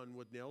there is one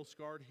with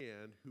nail-scarred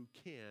hand who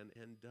can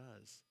and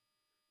does.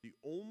 The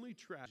only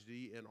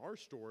tragedy in our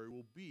story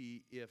will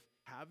be if,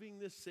 having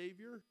this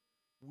Savior,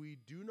 we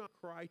do not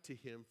cry to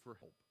him for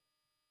help.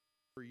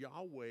 For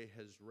Yahweh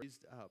has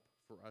raised up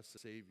for us a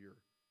Savior,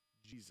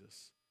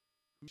 Jesus,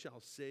 who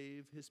shall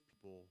save his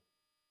people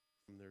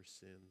from their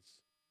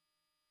sins."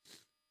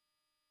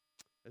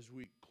 As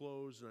we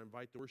close and I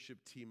invite the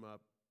worship team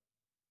up,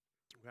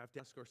 we have to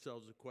ask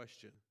ourselves a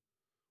question.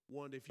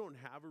 One, if you don't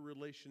have a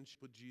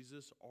relationship with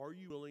Jesus, are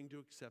you willing to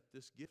accept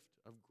this gift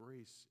of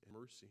grace and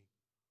mercy?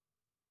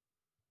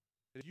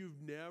 And if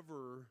you've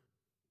never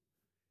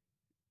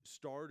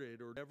started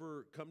or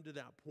never come to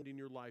that point in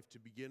your life to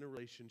begin a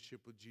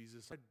relationship with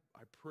Jesus,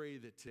 I pray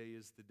that today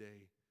is the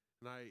day.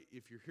 And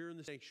if you're here in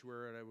the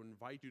sanctuary, I would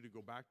invite you to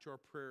go back to our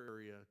prayer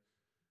area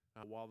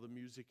while the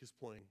music is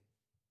playing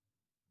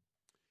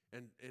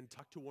and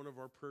talk to one of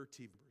our prayer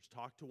team members.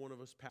 Talk to one of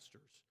us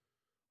pastors.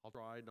 I'll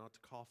try not to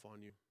cough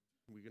on you.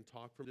 We can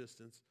talk from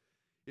distance.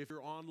 If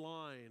you're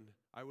online,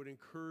 I would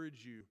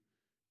encourage you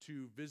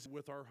to visit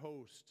with our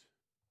host.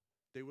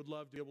 They would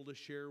love to be able to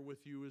share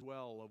with you as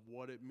well of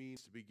what it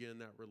means to begin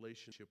that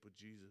relationship with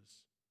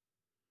Jesus.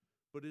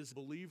 But as a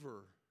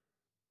believer,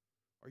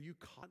 are you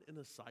caught in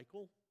a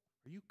cycle?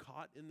 Are you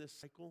caught in this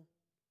cycle?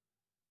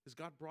 Has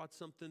God brought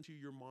something to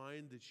your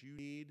mind that you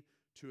need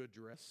to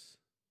address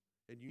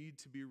and you need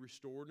to be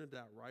restored into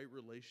that right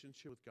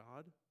relationship with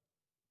God?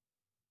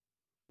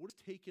 What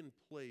has taken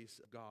place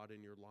of God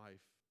in your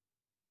life?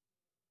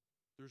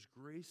 There's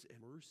grace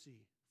and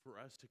mercy for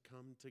us to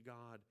come to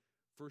God.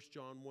 1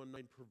 John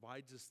 1:9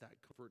 provides us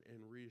that comfort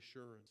and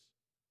reassurance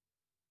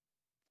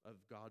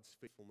of God's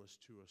faithfulness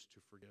to us to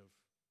forgive.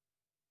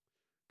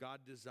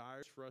 God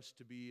desires for us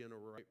to be in a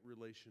right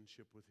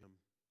relationship with him.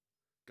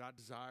 God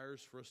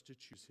desires for us to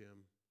choose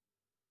him.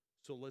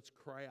 So let's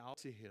cry out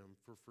to him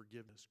for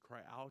forgiveness.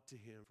 Cry out to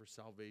him for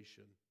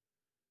salvation,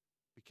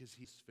 because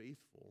he's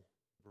faithful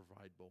to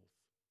provide both.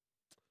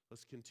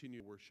 Let's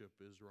continue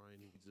worship as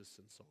Ryan leads us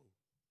in song.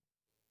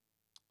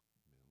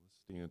 Let's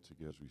stand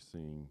together as we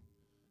sing.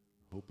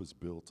 Hope is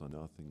built on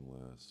nothing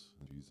less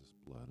than Jesus'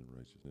 blood and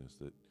righteousness,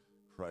 that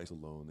Christ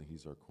alone, that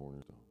he's our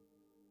cornerstone.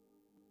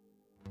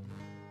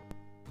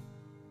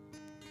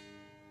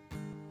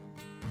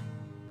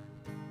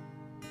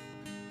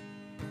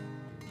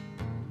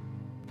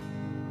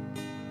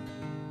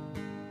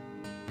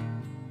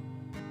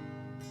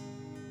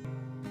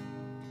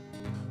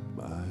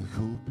 My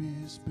hope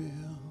is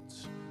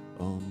built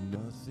on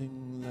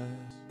nothing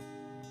less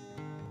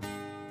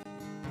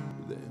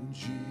than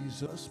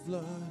Jesus'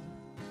 blood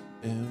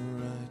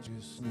and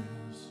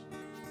righteousness.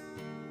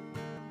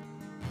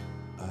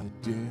 I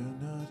dare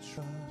not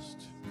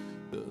trust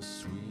the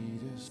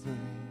sweetest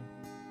frame,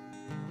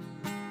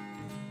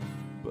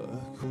 but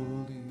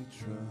wholly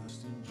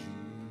trust in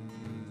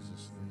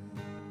Jesus' name.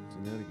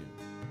 Sing that again.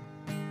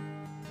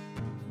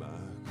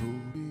 My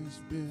hope is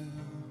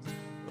built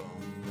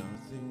on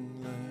nothing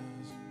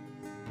less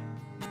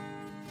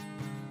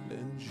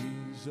than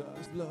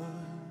Jesus'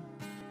 blood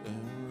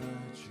and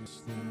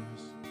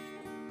righteousness.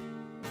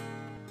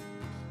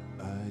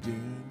 I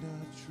dare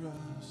not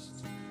trust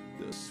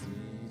the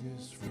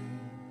sweetest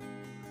frame,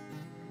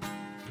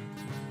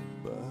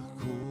 but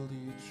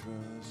wholly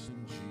trust in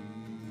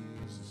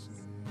Jesus'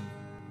 name.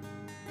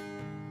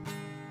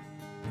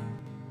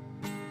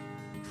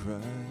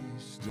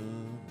 Christ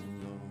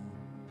alone,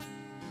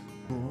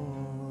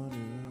 cornerstone,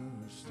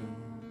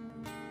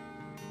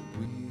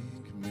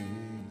 weak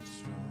made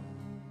strong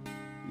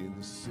in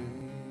the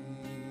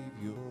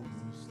Savior's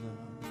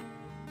love,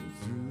 and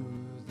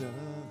through the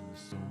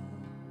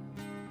storm,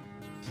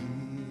 he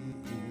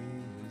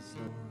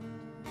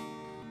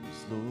is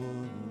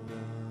Lord of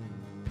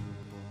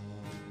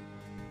all.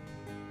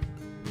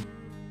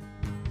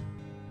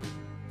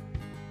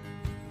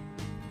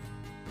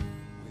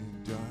 When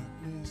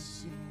darkness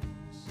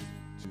seems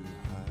to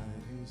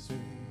hide his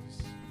face,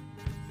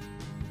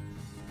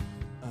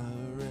 I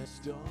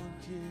rest on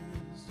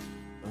his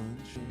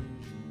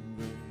unchanging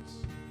grace.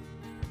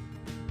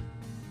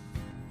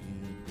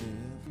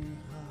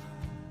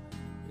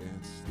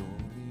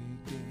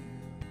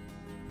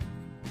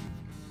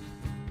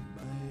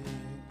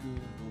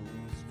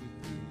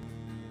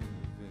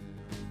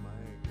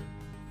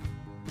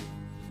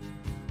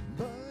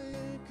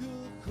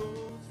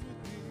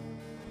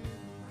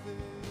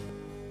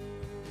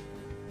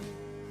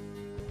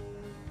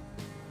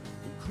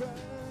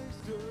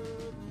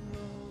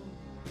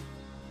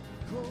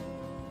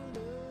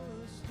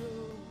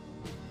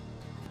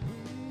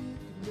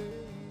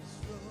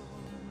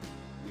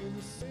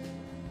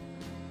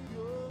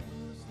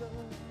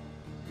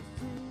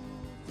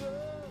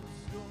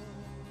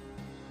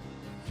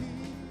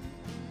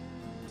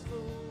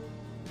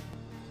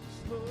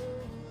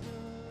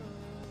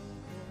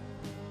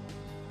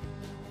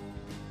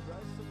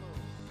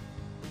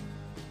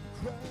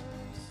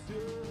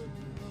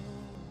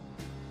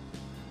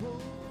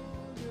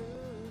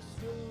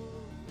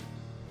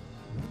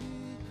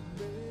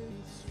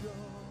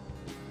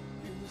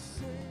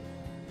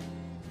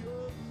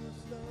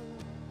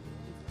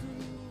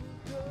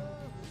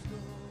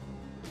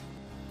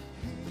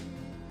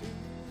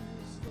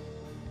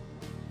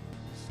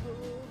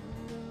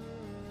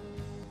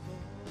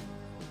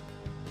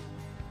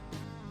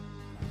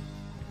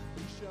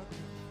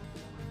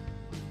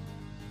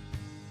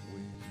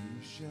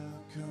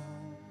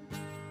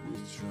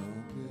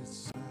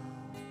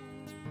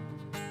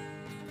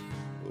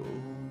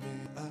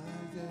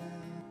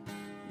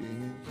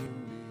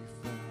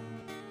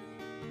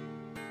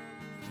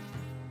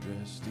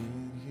 rest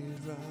in his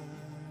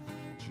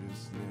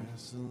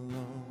righteousness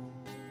alone.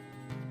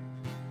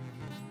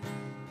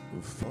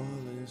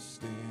 Flawless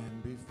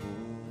stand before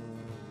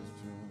the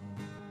throne.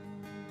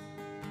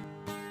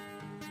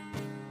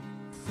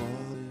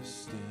 Flawless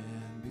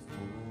stand before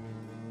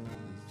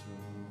the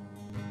throne.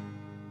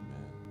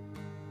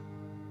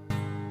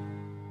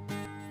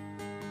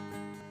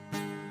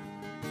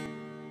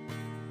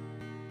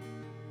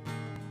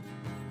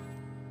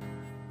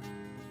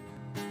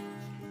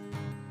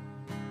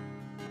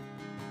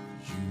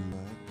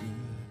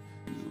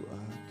 You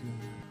are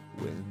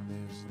good when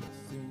there's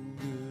nothing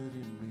good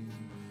in me.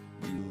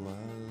 You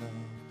are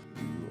love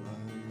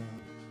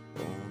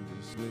on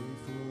display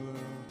for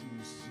all to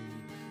see.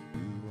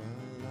 You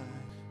are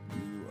light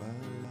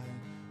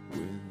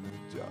when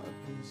the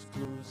darkness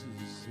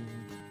closes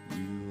in.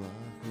 You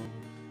are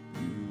hope,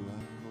 you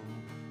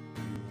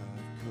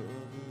have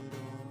covered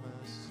all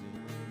my sin.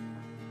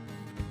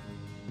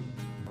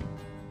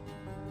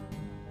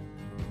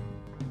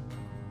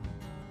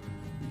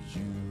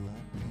 You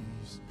are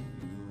peace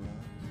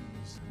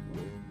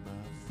when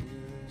my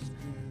fear is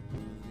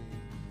crippling.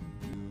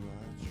 You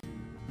are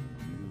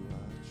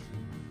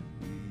true,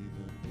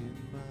 even in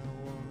my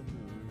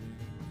wandering.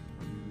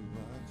 You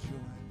are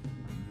joy,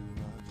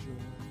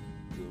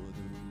 you're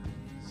the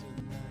reason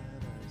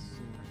that I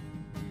sing.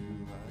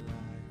 You are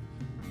light,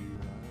 in you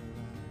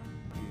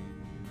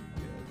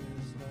death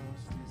is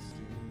lost its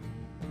sting.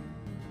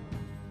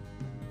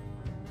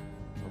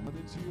 I'm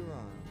running to your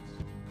arms.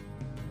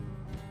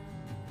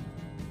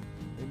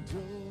 And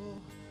oh,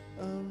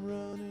 I'm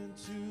running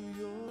to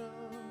your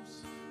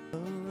arms.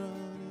 I'm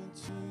running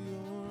to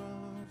your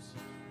arms.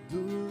 The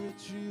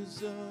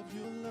riches of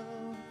your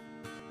love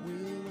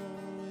will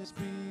always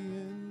be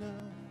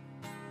enough.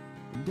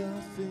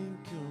 Nothing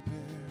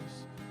compares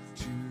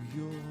to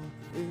your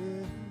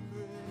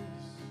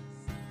embrace.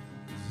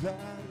 That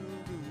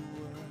of the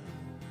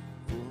world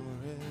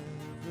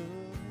forever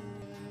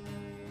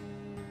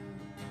reign.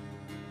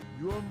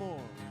 You are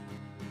more.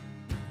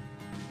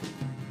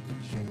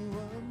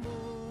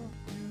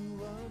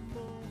 You are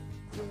more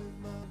than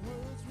my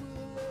words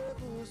will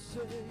ever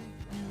say.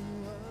 You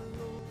are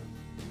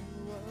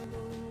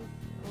Lord,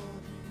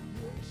 all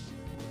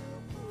creation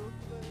will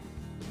proclaim.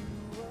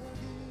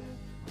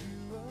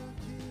 You are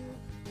here,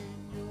 in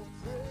your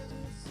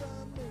presence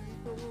I'm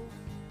made whole.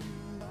 You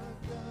are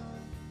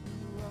God,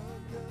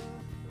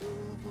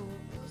 over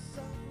us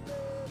I'm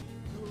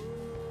letting go.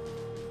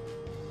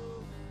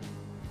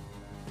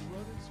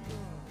 Run into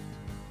your arms.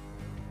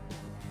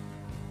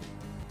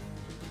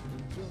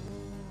 And oh,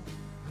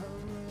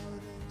 I'm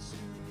running to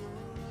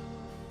your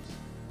arms.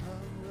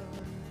 I'm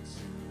running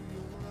to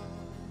your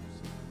arms.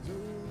 The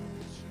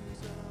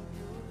riches of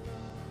your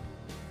love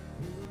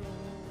will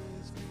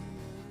always be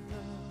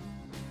enough.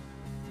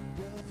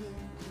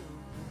 Nothing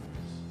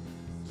compares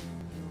to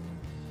your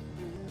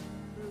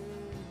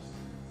embrace.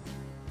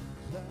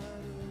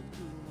 Light of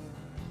the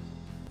world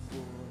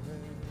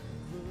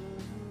forever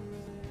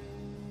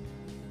reign.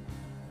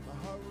 My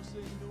heart will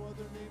sing no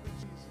other name but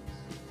Jesus.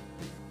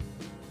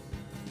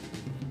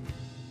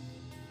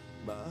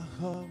 My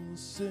heart will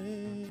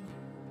sing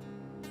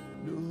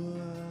no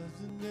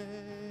other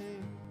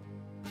name.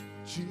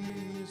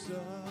 Jesus,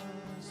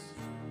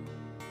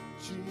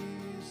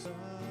 Jesus.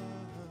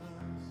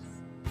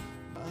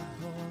 My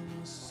heart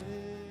will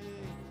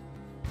sing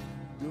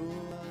no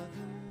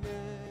other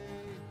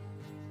name.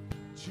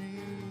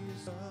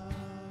 Jesus,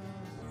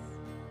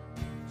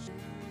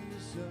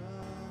 Jesus.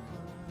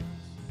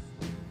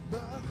 My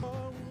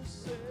heart will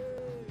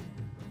sing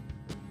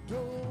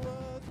no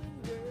other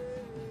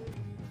name.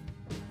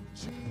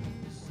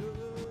 Jesus,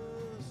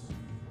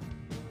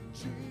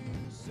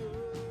 Jesus.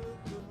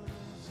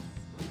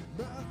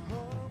 My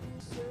heart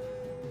will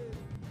sing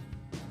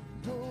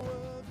no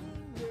other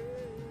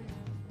name.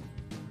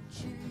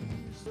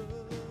 Jesus,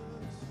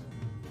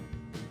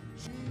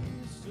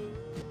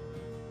 Jesus.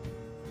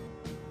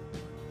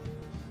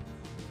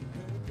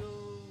 And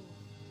oh,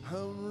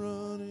 I'm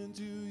running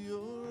to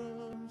your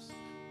arms.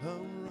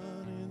 I'm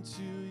running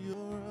to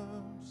your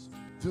arms.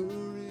 The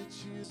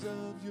riches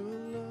of your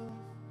love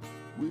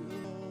will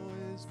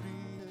always be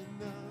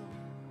enough.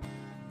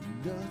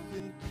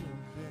 Nothing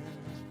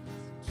compares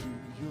to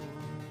your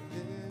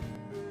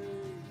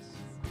embrace.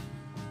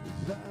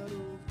 That of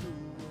the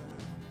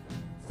world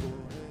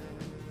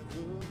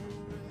forever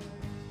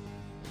reign.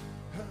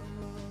 I'm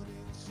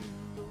running to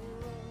your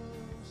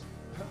arms.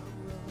 I'm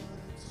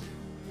running to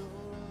your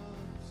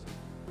arms.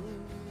 The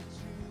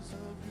riches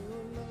of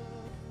your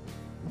love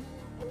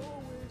will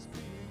always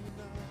be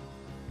enough.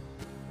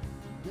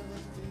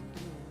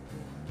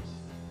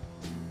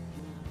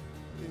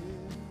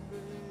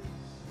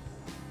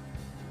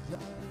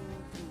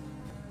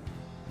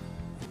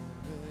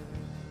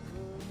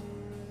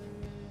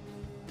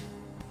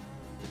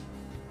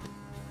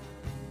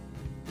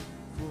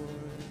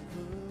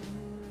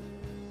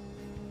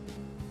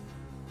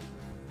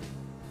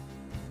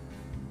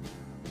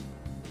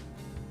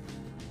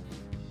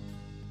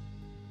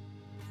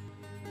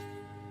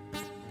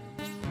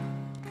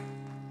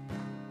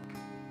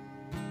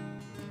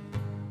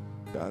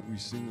 God, we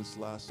sing this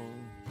last song.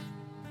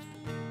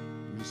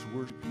 We just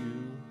worship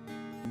you.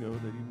 We know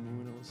that even when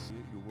we don't see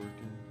it, you're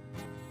working.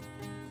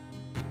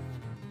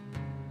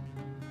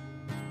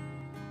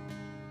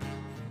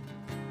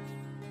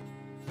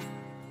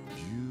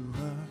 You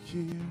are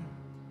here,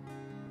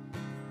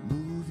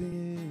 moving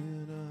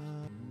in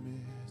our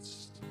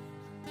midst.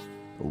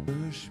 I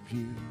worship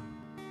you.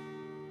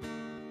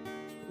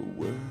 I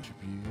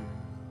worship you.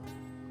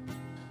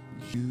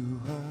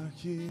 You are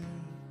here,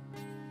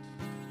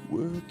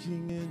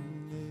 working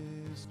in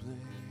this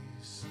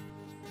place.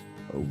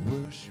 I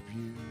worship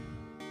you.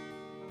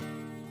 I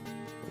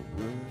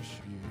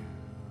worship you.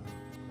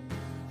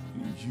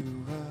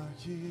 You are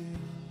here,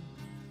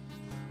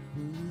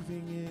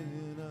 moving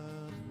in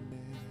our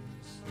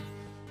midst.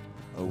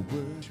 I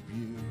worship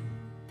you.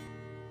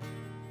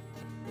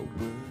 I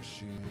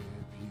worship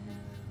you.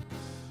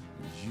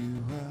 You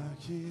are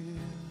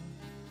here,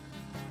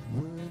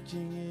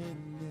 working in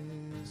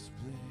this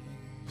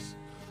place.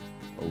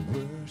 I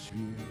worship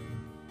you.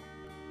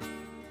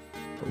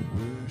 I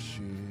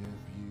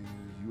worship you.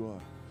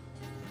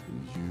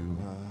 You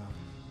are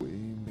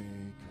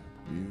waymaker,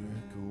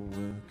 miracle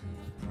worker,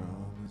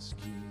 promise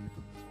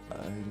keeper,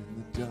 light in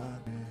the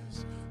darkness.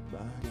 My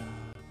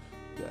God,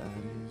 that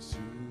is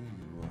who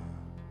you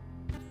are.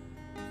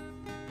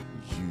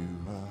 You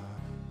are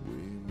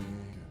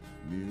waymaker,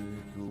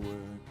 miracle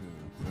worker,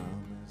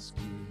 promise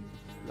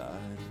keeper,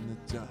 light in the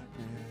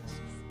darkness.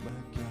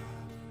 My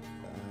God,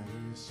 that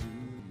is who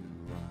you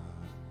are.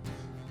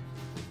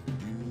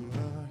 You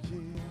are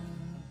here,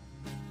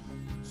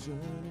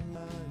 turning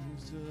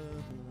lives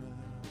around.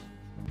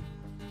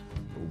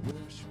 I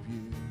worship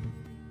you.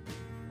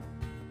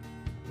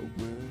 I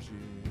worship you.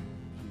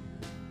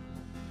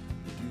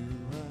 You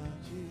are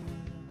here,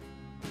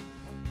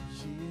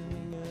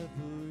 healing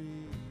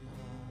every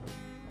heart.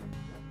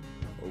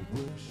 I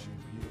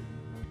worship you.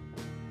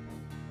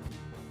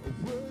 I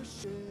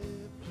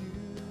worship you.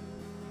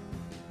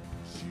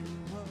 You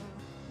are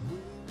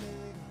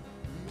waymaker,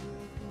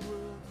 miracle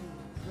worker,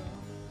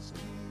 promise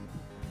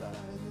keeper,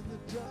 light in the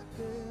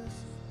darkness.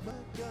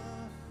 My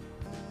God,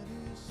 that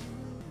is who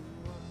you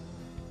are.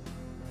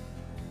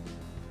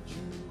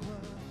 You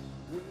are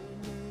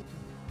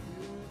waymaker,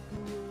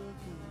 miracle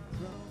worker,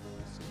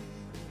 promise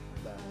keeper,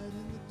 light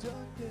in the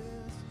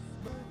darkness.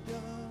 My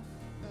God,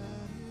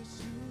 that is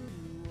who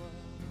you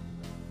are.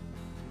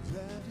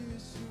 That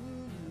is who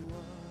you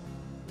are.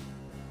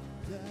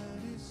 That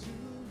is who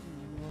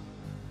you are.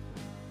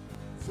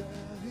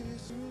 That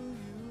is who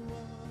you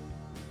are.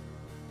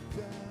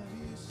 That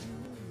is who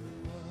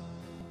you are.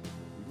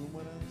 Even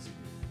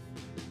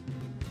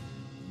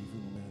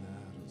when I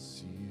don't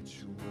see it,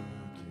 you're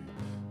working.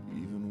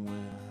 Even when I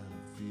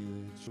don't feel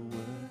it, you're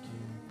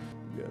working.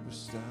 Never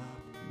stop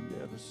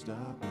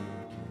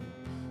working.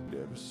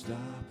 Never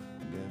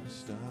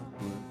stop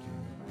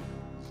working.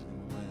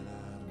 Even when I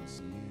don't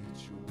see it,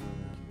 you're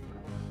working.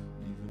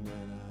 Even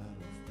when I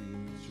don't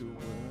feel it, you're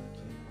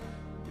working.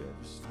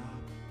 Never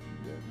stop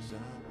working. Never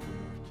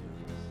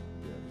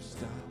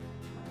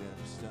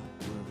stop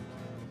working.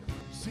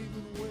 'Cause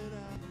even when I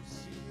don't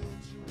see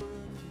it, you're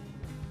working.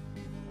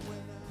 Even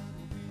when I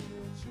don't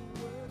feel it, you're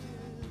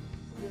working.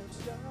 Never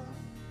stop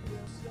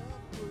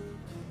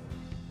working.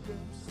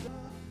 Never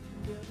stop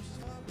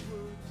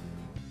working.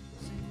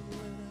 'Cause even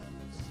when I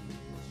don't see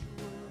it, you're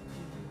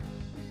working.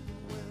 Even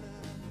when I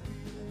don't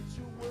feel it,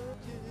 you're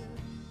working.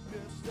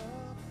 Never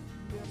stop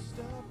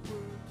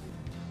working.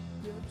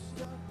 Never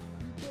stop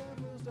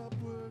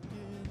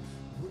working.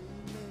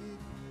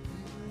 Waymaker,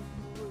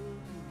 miracle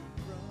worker,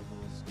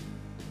 promise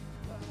keeper,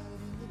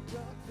 light in the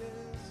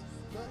darkness.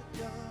 My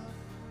God,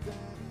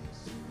 that is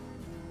who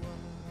you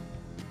are.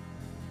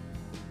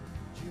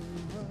 You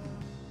are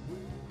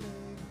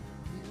waymaker,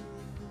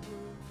 miracle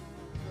worker,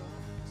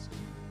 promise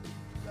keeper,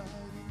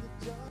 light in the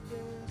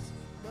darkness.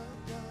 My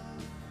God,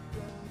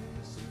 that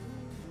is who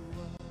you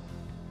are.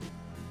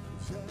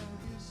 That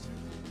is who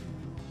you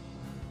are.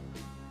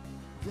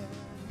 That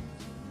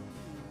is who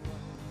you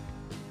are.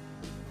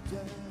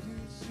 That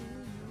is who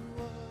you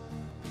are.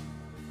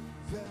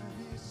 That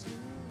is who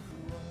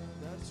you are.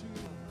 That's who you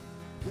are.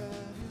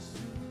 That is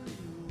who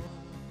you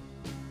are.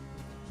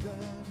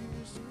 That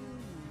is who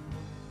you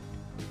are.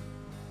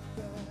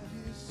 That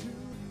is who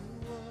you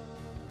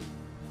are.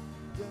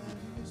 That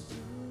is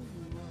who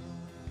you are.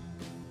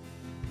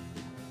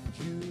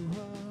 You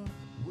are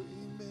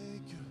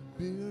waymaker,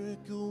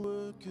 miracle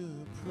worker,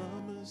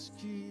 promise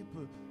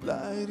keeper,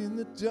 light in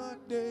the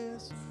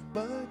darkness.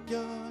 My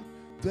God,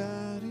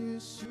 that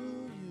is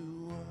who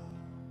you are.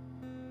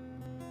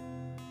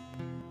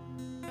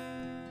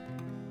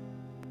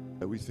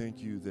 We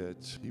thank you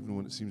that even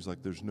when it seems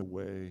like there's no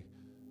way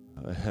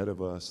ahead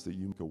of us, that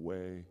you make a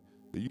way,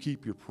 that you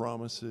keep your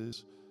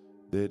promises,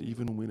 that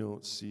even when we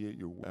don't see it,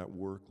 you're at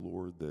work,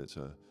 Lord, that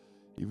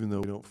even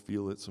though we don't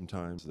feel it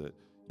sometimes, that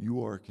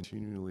you are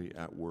continually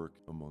at work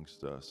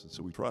amongst us. And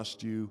so we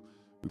trust you.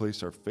 We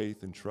place our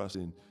faith and trust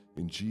in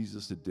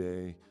Jesus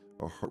today.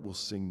 Our heart will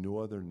sing no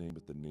other name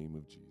but the name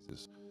of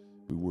Jesus.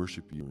 We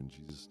worship you in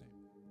Jesus' name.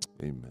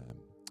 Amen.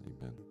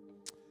 Amen.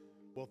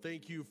 Well, Well,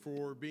 thank you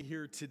for being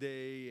here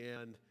today,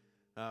 and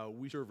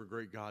we serve a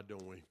great God,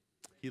 don't we?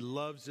 He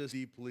loves us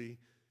deeply.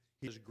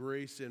 He has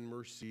grace and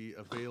mercy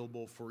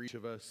available for each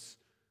of us.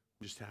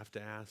 We just have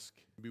to ask,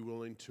 be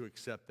willing to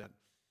accept that.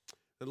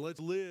 And let's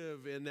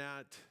live in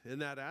that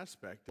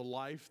aspect, a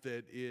life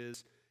that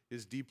is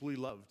deeply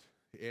loved.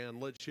 And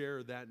let's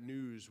share that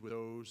news with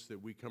those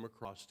that we come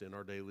across in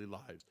our daily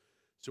lives.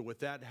 So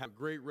with that, have a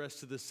great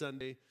rest of the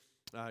Sunday.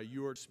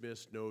 You are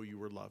dismissed. Know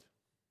you are loved.